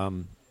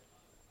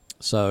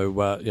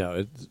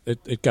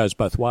 It goes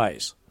both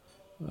ways.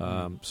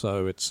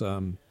 So it's.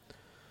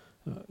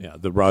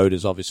 The Road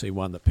is obviously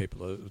one that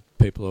people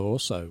are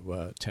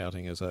also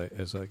touting as a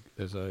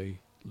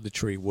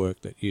literary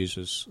work that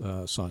uses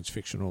science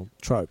fictional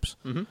tropes,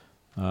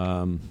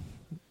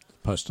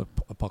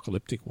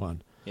 post-apocalyptic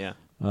one. Yeah.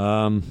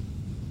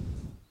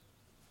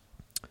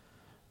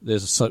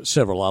 There's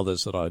several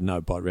others that I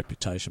know by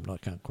reputation, but I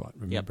can't quite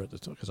remember at the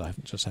time because I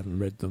haven't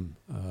read them.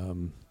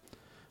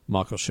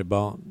 Michael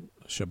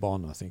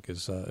Chabon, I think,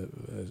 is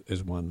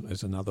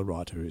another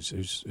writer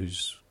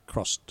who's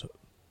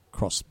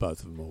crossed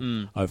both of them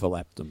or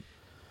overlapped them.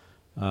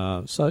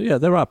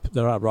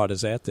 There are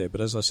writers out there,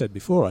 but as I said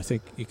before, I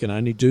think you can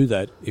only do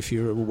that if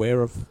you're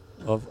aware of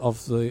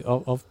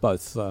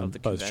both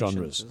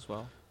genres as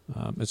well.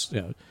 It's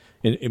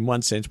in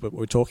one sense, what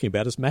we're talking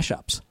about is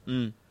mashups.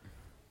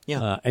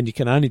 Yeah, and you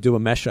can only do a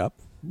mashup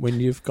when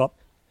you've got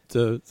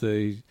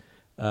the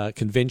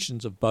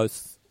conventions of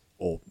both,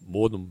 or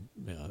more than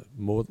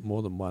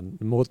one,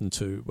 more than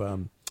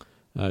two.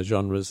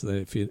 Genres,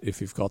 if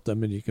you've got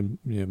them, and you can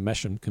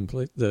mash them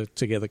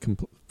together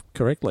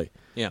correctly.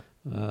 Yeah.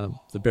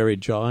 The Buried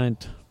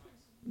Giant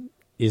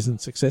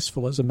isn't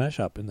successful as a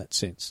mashup in that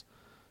sense.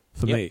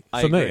 For me,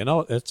 and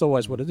it's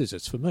always what it is.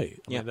 It's for me.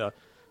 I mean,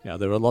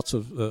 there are lots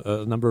of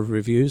a number of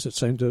reviews that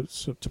seem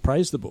to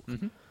praise the book.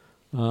 In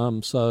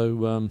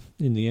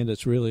the end,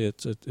 it's really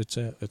it's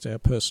our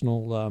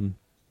personal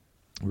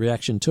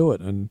reaction to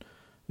it, and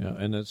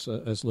and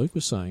as Luke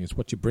was saying, it's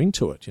what you bring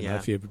to it. You know,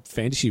 if you're a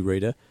fantasy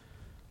reader,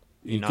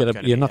 you're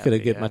not going to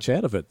get much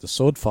out of it. The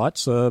sword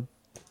fights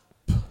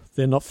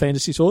they're not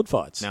fantasy sword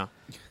fights. No.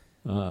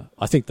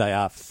 I think they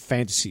are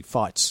fantasy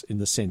fights in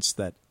the sense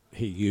that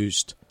he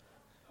used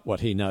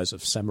what he knows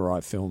of samurai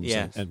films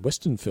and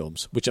Western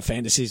films, which are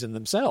fantasies in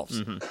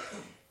themselves.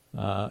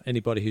 Mm-hmm.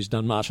 Anybody who's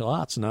done martial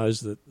arts knows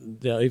that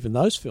even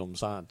those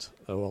films aren't.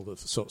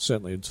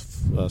 Certainly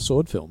it's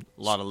sword film.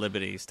 A lot of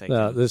liberties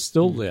taken. There's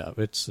still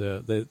it's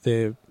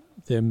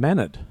they're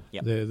mannered.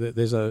 Yep.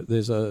 There's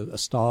a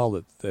style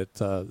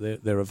that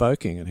they're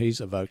evoking, and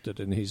he's evoked it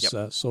in his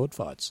sword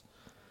fights.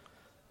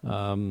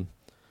 But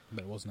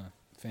it wasn't a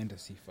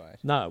fantasy fight.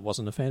 No, it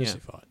wasn't a fantasy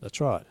fight. That's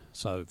right.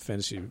 So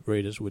fantasy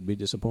readers would be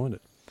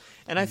disappointed.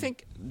 And I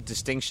think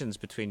distinctions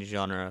between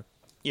genre,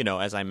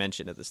 as I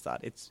mentioned at the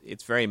start,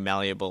 it's very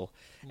malleable.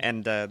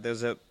 And there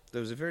was a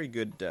very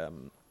good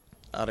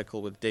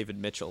article with David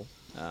Mitchell,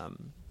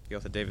 the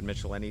author David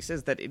Mitchell, and he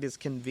says that it is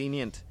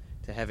convenient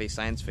to have a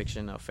science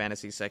fiction or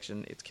fantasy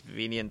section. It's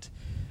convenient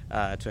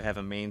to have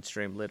a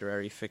mainstream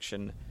literary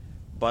fiction.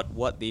 But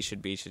what these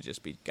should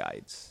just be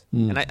guides.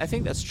 And I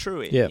think that's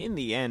true. In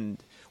the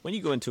end, when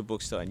you go into a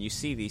bookstore and you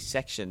see these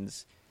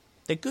sections,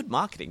 they're good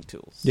marketing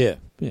tools. Yeah.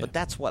 But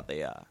that's what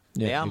they are.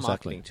 Yeah, they are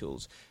exactly. marketing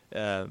tools.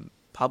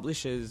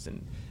 Publishers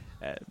and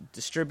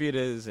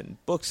distributors and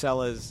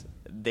booksellers,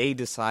 they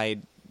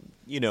decide,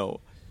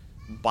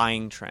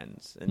 buying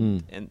trends.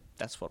 And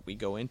that's what we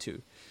go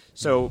into.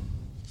 So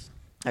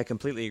I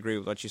completely agree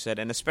with what you said.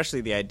 And especially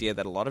the idea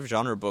that a lot of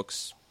genre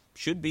books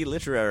should be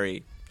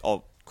literary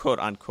or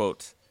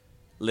quote-unquote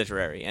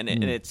literary. And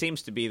it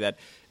seems to be that,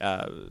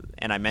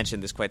 and I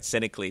mentioned this quite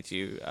cynically to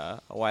you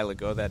a while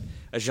ago, that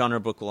a genre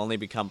book will only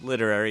become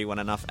literary when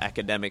enough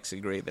academics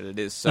agree that it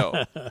is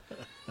so.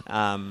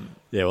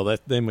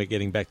 Then we're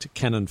getting back to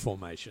canon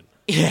formation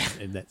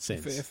in that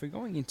sense. If we're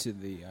going into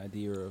the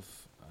idea of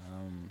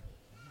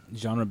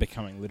genre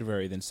becoming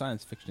literary, then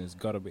science fiction has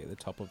got to be at the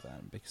top of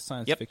that, because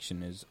science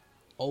fiction is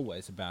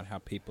always about how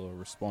people are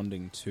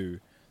responding to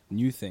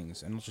new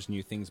things, and not just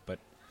new things, but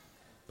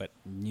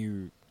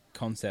new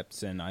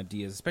concepts and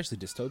ideas, especially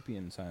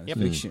dystopian science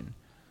fiction.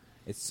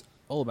 It's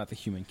all about the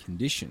human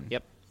condition.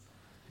 Yep.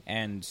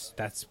 And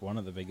that's one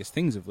of the biggest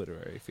things of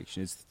literary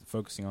fiction, is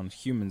focusing on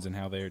humans and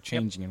how they're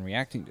changing and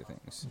reacting to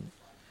things.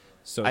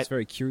 So it's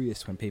very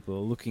curious when people are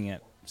looking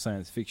at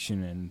science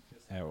fiction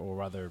or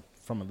rather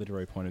from a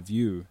literary point of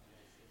view,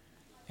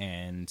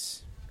 and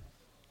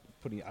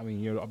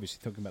you're obviously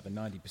talking about the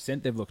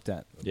 90% they've looked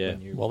at. Yeah,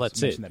 when you that's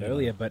mentioned it. that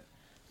earlier, but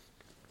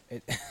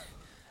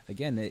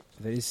again,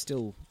 it's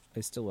still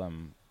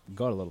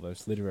got a lot of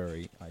those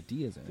literary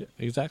ideas in it.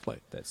 Yeah, exactly.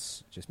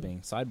 That's just being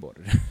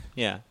sideboarded.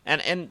 Yeah,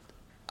 and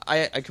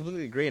I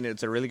completely agree, and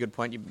it's a really good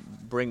point you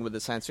bring with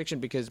the science fiction,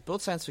 because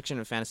both science fiction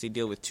and fantasy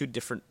deal with two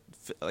different,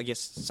 I guess,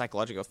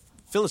 psychological,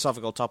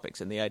 philosophical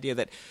topics, and the idea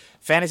that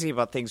fantasy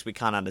about things we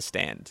can't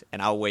understand,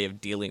 and our way of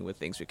dealing with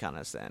things we can't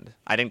understand.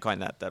 I didn't coin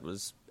that. That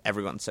was,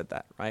 everyone said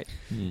that, right?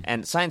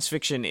 And science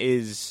fiction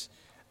is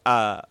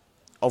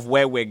of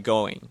where we're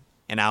going,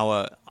 and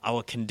our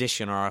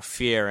condition or our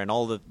fear and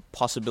all the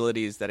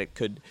possibilities that it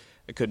could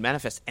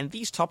manifest. And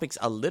these topics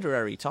are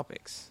literary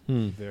topics.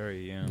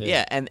 Very,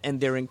 Yeah, and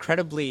they're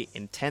incredibly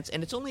intense,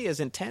 and it's only as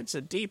intense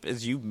and deep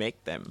as you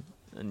make them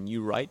and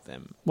you write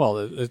them. Well,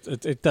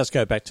 it does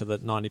go back to the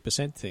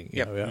 90% thing.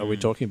 Yep. Are we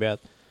talking about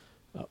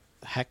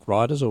hack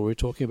writers, or are we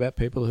talking about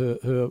people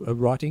who are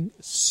writing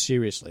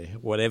seriously,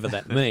 whatever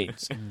that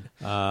means?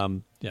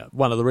 One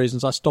of the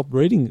reasons I stopped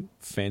reading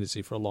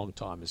fantasy for a long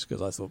time is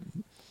because I thought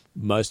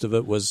most of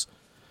it was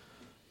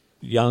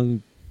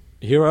young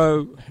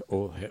hero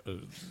or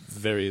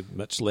very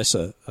much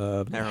lesser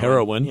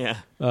heroine.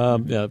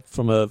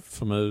 From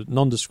a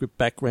nondescript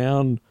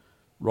background,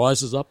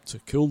 rises up to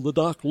kill the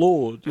Dark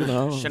Lord.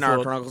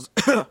 Shannara Chronicles.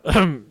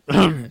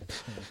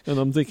 And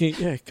I'm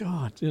thinking,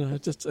 God,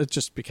 it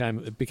just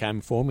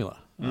became formula.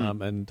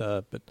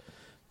 But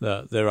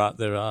there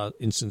are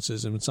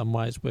instances in some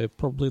ways where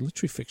probably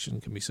literary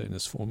fiction can be seen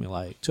as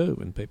formulaic too,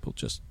 and people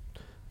just.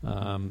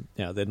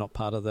 They're not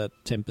part of that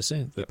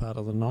 10%. They're part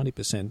of the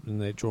 90%,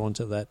 and they're drawn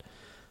to that,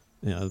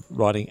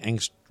 writing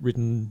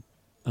angst-ridden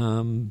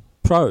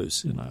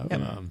prose.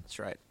 That's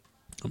right.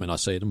 I mean, I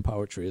see it in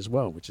poetry as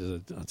well, which is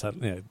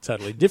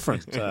totally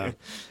different.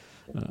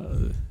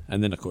 And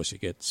then, of course, you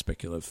get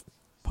speculative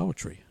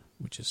poetry,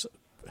 which is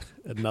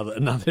another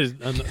issue,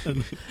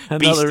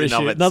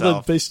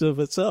 another beast of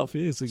itself.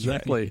 Yes,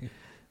 exactly.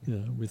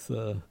 With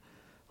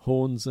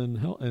horns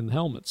and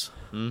helmets.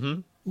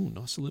 Mm-hmm. Ooh,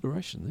 nice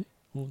alliteration there.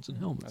 Horns and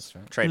helmets. That's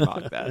right.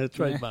 Trademark that.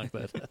 Trademark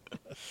that.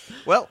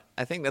 Well,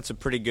 I think that's a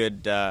pretty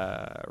good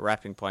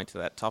wrapping point to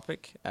that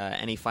topic.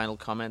 Any final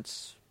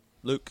comments,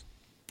 Luke?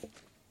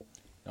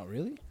 Not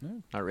really?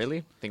 No. Not really?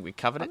 I think we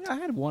covered it. I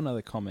had one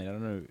other comment. I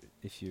don't know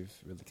if you've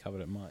really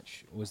covered it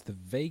much. It was the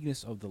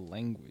vagueness of the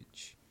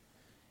language.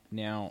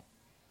 Now,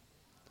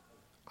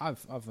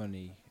 I've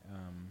only...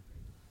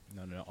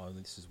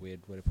 this is a weird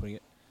way of putting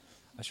it.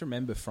 I just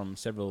remember from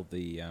several of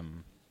the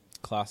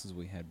classes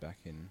we had back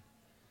in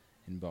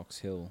in Box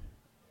Hill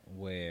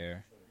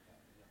where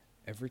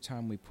every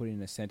time we put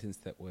in a sentence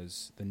that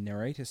was the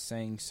narrator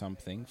saying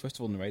something, first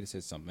of all, the narrator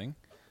says something,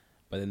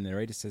 but then the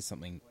narrator says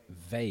something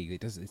vague.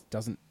 It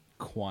doesn't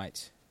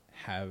quite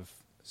have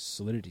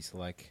solidity. So,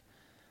 like,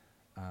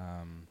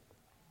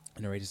 the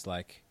narrator's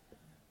like,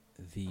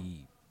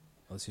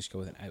 let's just go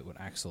with what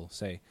Axel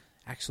say.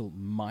 Axel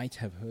might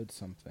have heard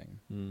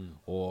something,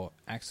 or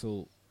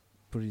Axel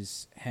put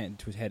his hand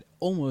to his head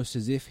almost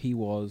as if he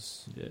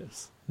was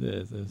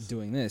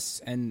doing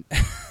this, and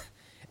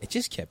it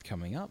just kept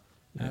coming up.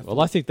 Yeah,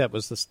 well, I think that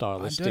was the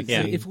stylistic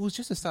thing. If it was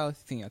just a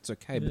stylistic thing, that's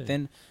okay. Yeah. But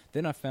then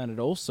I found it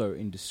also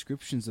in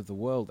descriptions of the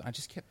world. I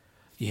just kept...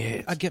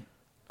 Yeah.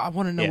 I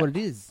want to know what it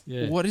is.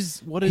 Yeah. What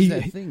is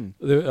that thing?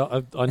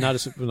 I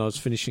noticed it when I was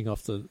finishing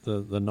off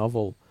the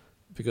novel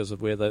because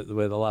of where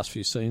the last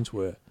few scenes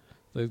were.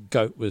 The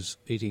goat was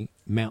eating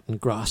mountain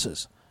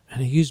grasses.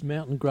 And he used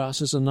mountain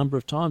grasses a number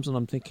of times, and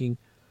I'm thinking,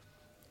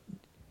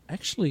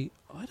 actually,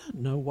 I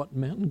don't know what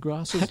mountain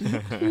grasses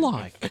look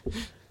like.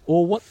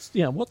 Or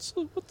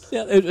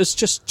it's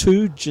just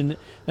too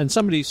and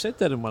somebody said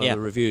that in one of the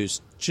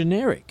reviews,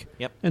 generic.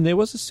 Yep. And there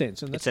was a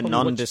sense, and that's it's a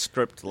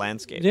nondescript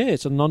landscape. Yeah,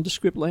 it's a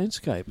nondescript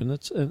landscape,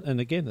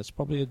 and again, that's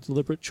probably a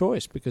deliberate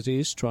choice because he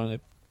is trying to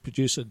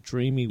produce a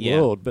dreamy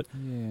world, but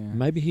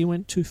maybe he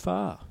went too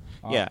far.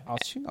 I'll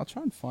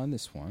try and find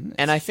this one.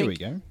 And I think,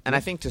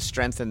 to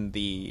strengthen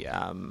the,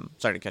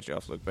 sorry to cut you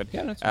off, Luke, but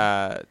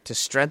to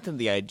strengthen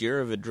the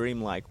idea of a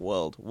dreamlike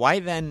world,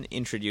 why then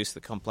introduce the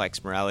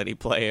complex morality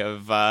play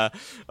of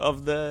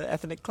the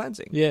ethnic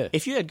cleansing? Yeah.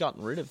 If you had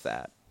gotten rid of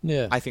that,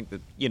 I think that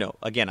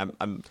again,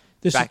 I'm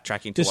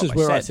backtracking to this what is I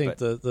where said, I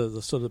think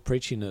the sort of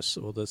preachiness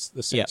or the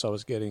sense I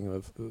was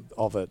getting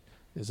of it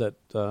is that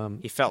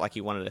he felt like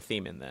he wanted a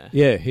theme in there.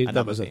 Yeah,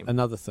 that was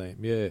another theme.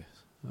 Yeah,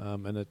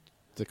 and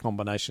the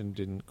combination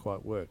didn't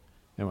quite work.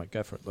 Anyway,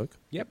 go for it, Luke.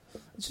 Yep.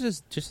 It's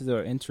just as they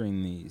were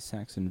entering the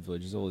Saxon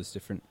villages, all these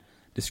different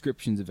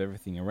descriptions of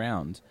everything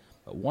around.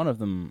 But one of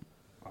them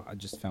I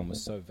just found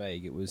was so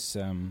vague. It was,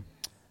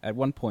 at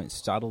one point,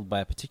 startled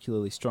by a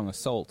particularly strong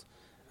assault,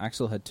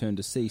 Axel had turned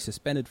to see,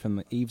 suspended from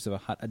the eaves of a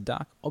hut, a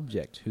dark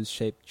object whose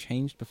shape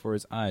changed before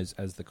his eyes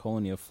as the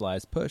colony of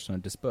flies perched on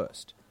it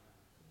dispersed.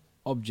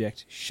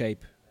 Object,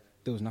 shape,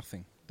 there was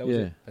nothing. That was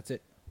it. That's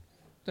it.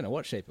 Don't know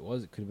what shape it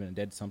was. It could have been a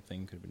dead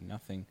something, could have been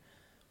nothing.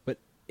 But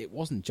it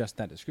wasn't just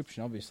that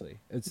description, obviously.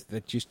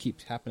 That just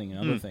keeps happening in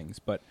other things.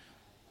 But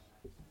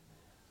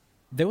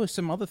there were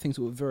some other things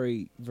that were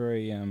very,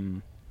 very,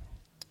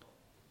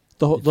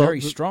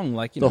 very strong.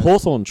 Like the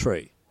hawthorn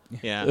tree.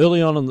 Yeah.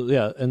 Early on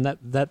and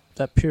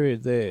that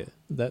period there,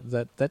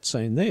 that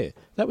scene there,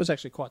 that was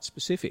actually quite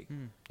specific.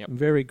 Yep.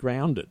 Very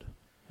grounded.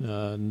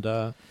 And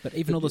but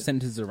even all the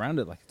sentences around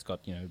it, like it's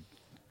got,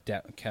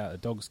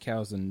 dogs,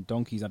 cows, and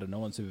donkeys under no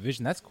one's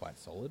supervision. That's quite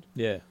solid.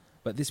 Yeah.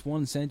 But this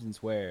one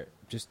sentence where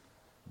just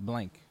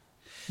blank,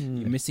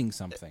 you're missing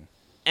something.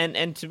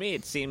 And to me,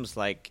 it seems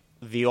like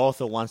the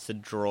author wants to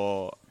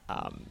draw.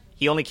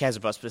 He only cares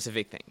about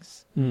specific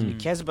things. He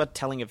cares about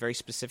telling a very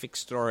specific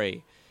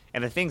story,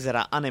 and the things that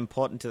are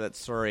unimportant to that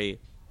story,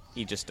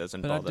 he just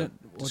doesn't bother.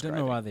 I don't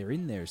know why they're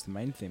in there. Is the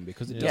main thing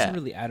because it doesn't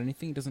really add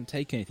anything. It doesn't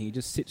take anything. It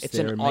just sits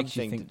there and makes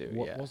you think,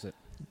 what was it?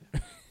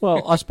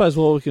 Well, I suppose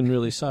all we can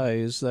really say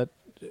is that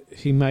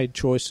he made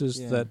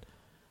choices that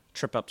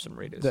trip up some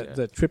readers.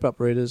 That trip up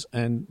readers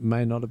and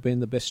may not have been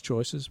the best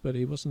choices, but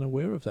he wasn't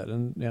aware of that.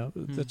 And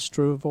that's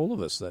true of all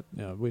of us. That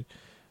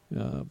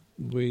we're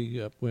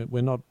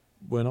not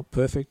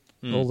perfect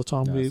all the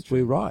time.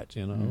 We write,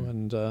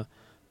 and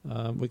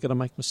we're going to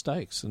make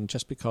mistakes. And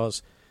just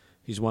because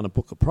he's won a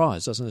Booker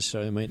Prize doesn't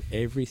necessarily mean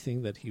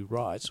everything that he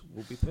writes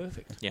will be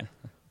perfect. Yeah.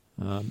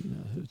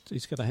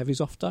 He's going to have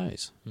his off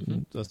days.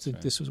 I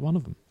think this was one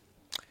of them.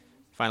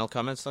 Final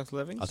comments, Dr.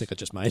 Livings? I think I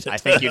just made it. I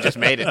think you just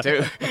made it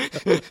too.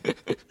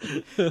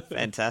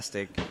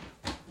 Fantastic.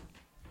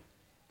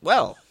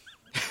 Well,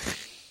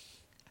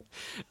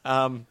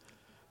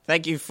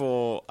 thank you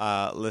for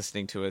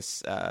listening to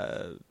us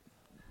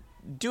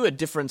do a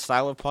different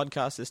style of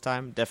podcast this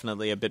time.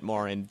 Definitely a bit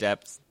more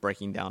in-depth,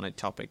 breaking down a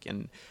topic.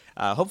 And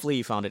hopefully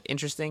you found it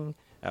interesting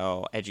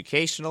or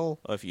educational.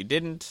 Or if you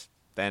didn't,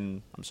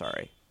 then I'm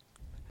sorry.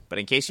 But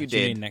in case you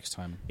did... next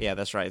time. Yeah,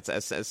 that's right.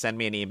 Send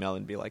me an email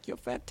and be like, you're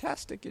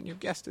fantastic and your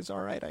guest is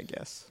all right, I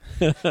guess.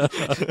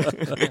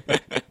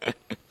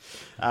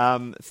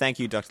 Thank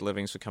you, Dr.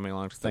 Livings, for coming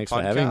along to the podcast. Thanks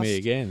for having me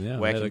again. Yeah,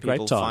 where can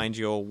people find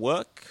your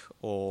work,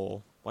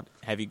 or what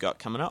have you got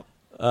coming up?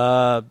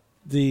 Probably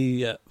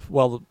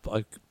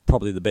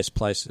the best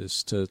place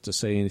is to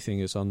see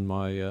anything is on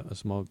my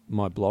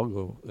blog,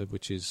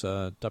 which is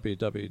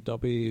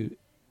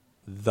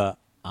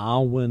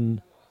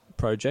www.thearwen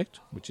Project,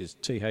 which is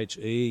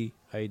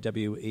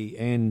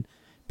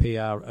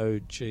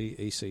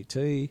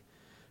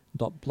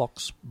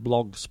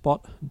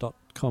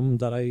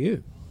THEAWENPROJECT.blogspot.com.au.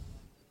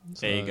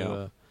 There you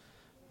go.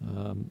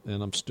 And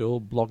I'm still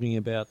blogging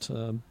about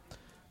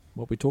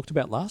what we talked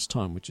about last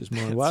time, which is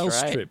my Wales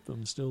trip.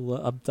 I'm still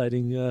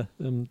updating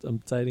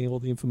all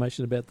the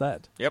information about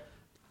that. Yep.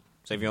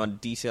 So if you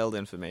want detailed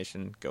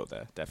information, go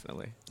there.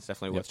 Definitely. It's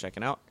definitely worth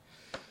checking out.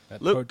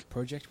 Luke.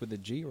 Project with a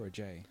G or a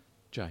J?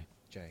 J.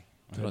 J.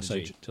 Did I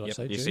say G?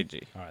 You said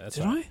G. All right, that's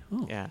Did right. I?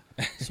 Oh. Yeah.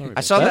 Sorry.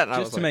 I saw that and I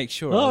Just was to like, make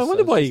sure. Oh, I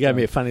wonder why you gave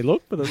me a funny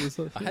look, but it was.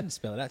 I hadn't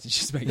spelled it out to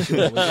just make sure.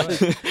 It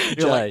was right.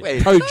 You're like,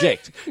 wait.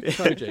 project.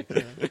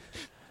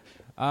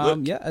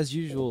 Yeah, as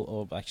usual.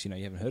 Or actually, no,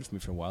 you haven't heard from me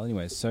for a while,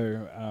 anyway. So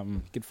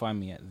you can find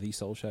me at the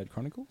Soulshard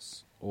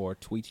Chronicles or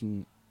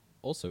tweeting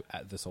also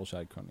at the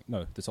Soulshard Chronicles.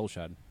 No, the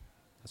Soulshard.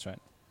 That's right.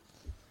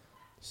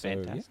 So,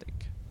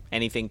 Fantastic.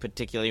 Anything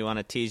particular you want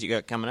to tease you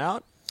got coming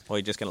out? Or are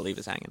you just going to leave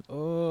us hanging?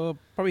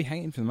 Probably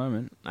hanging for the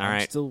moment. All I'm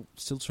right. still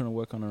trying to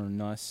work on a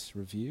nice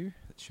review.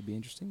 That should be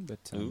interesting, but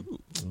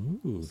Ooh.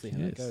 we'll see how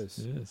it goes.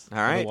 Yes. All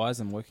right. Otherwise,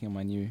 I'm working on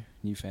my new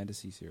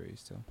fantasy series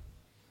still.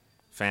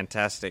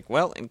 Fantastic.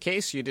 Well, in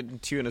case you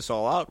didn't tune us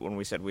all out when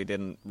we said we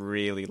didn't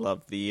really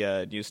love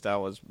the new Star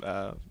Wars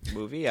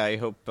movie, I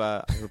hope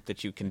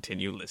that you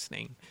continue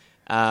listening.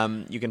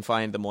 You can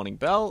find The Morning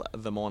Bell,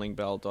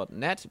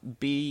 themorningbell.net.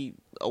 Be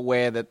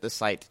aware that the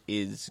site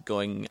is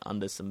going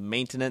under some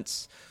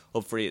maintenance.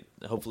 Hopefully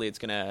it's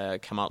going to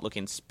come out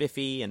looking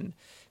spiffy and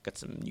got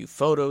some new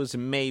photos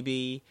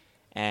maybe.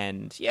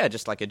 And yeah,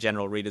 just like a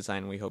general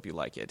redesign. We hope you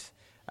like it.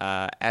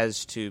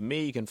 As to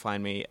me, you can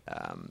find me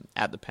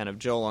at The Pen of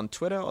Joel on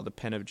Twitter or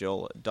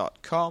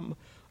thepenofjoel.com.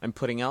 I'm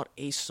putting out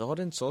a sword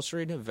and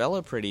sorcery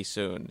novella pretty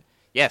soon.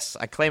 Yes,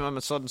 I claim I'm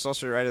a sword and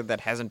sorcery writer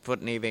that hasn't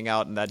put anything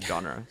out in that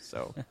genre,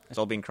 so it's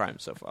all been crime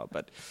so far.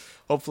 But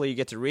hopefully you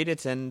get to read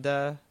it, and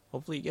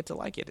hopefully you get to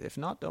like it. If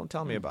not, don't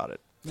tell me about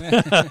it.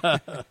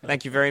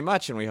 Thank you very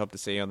much, and we hope to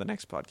see you on the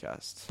next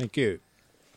podcast. Thank you.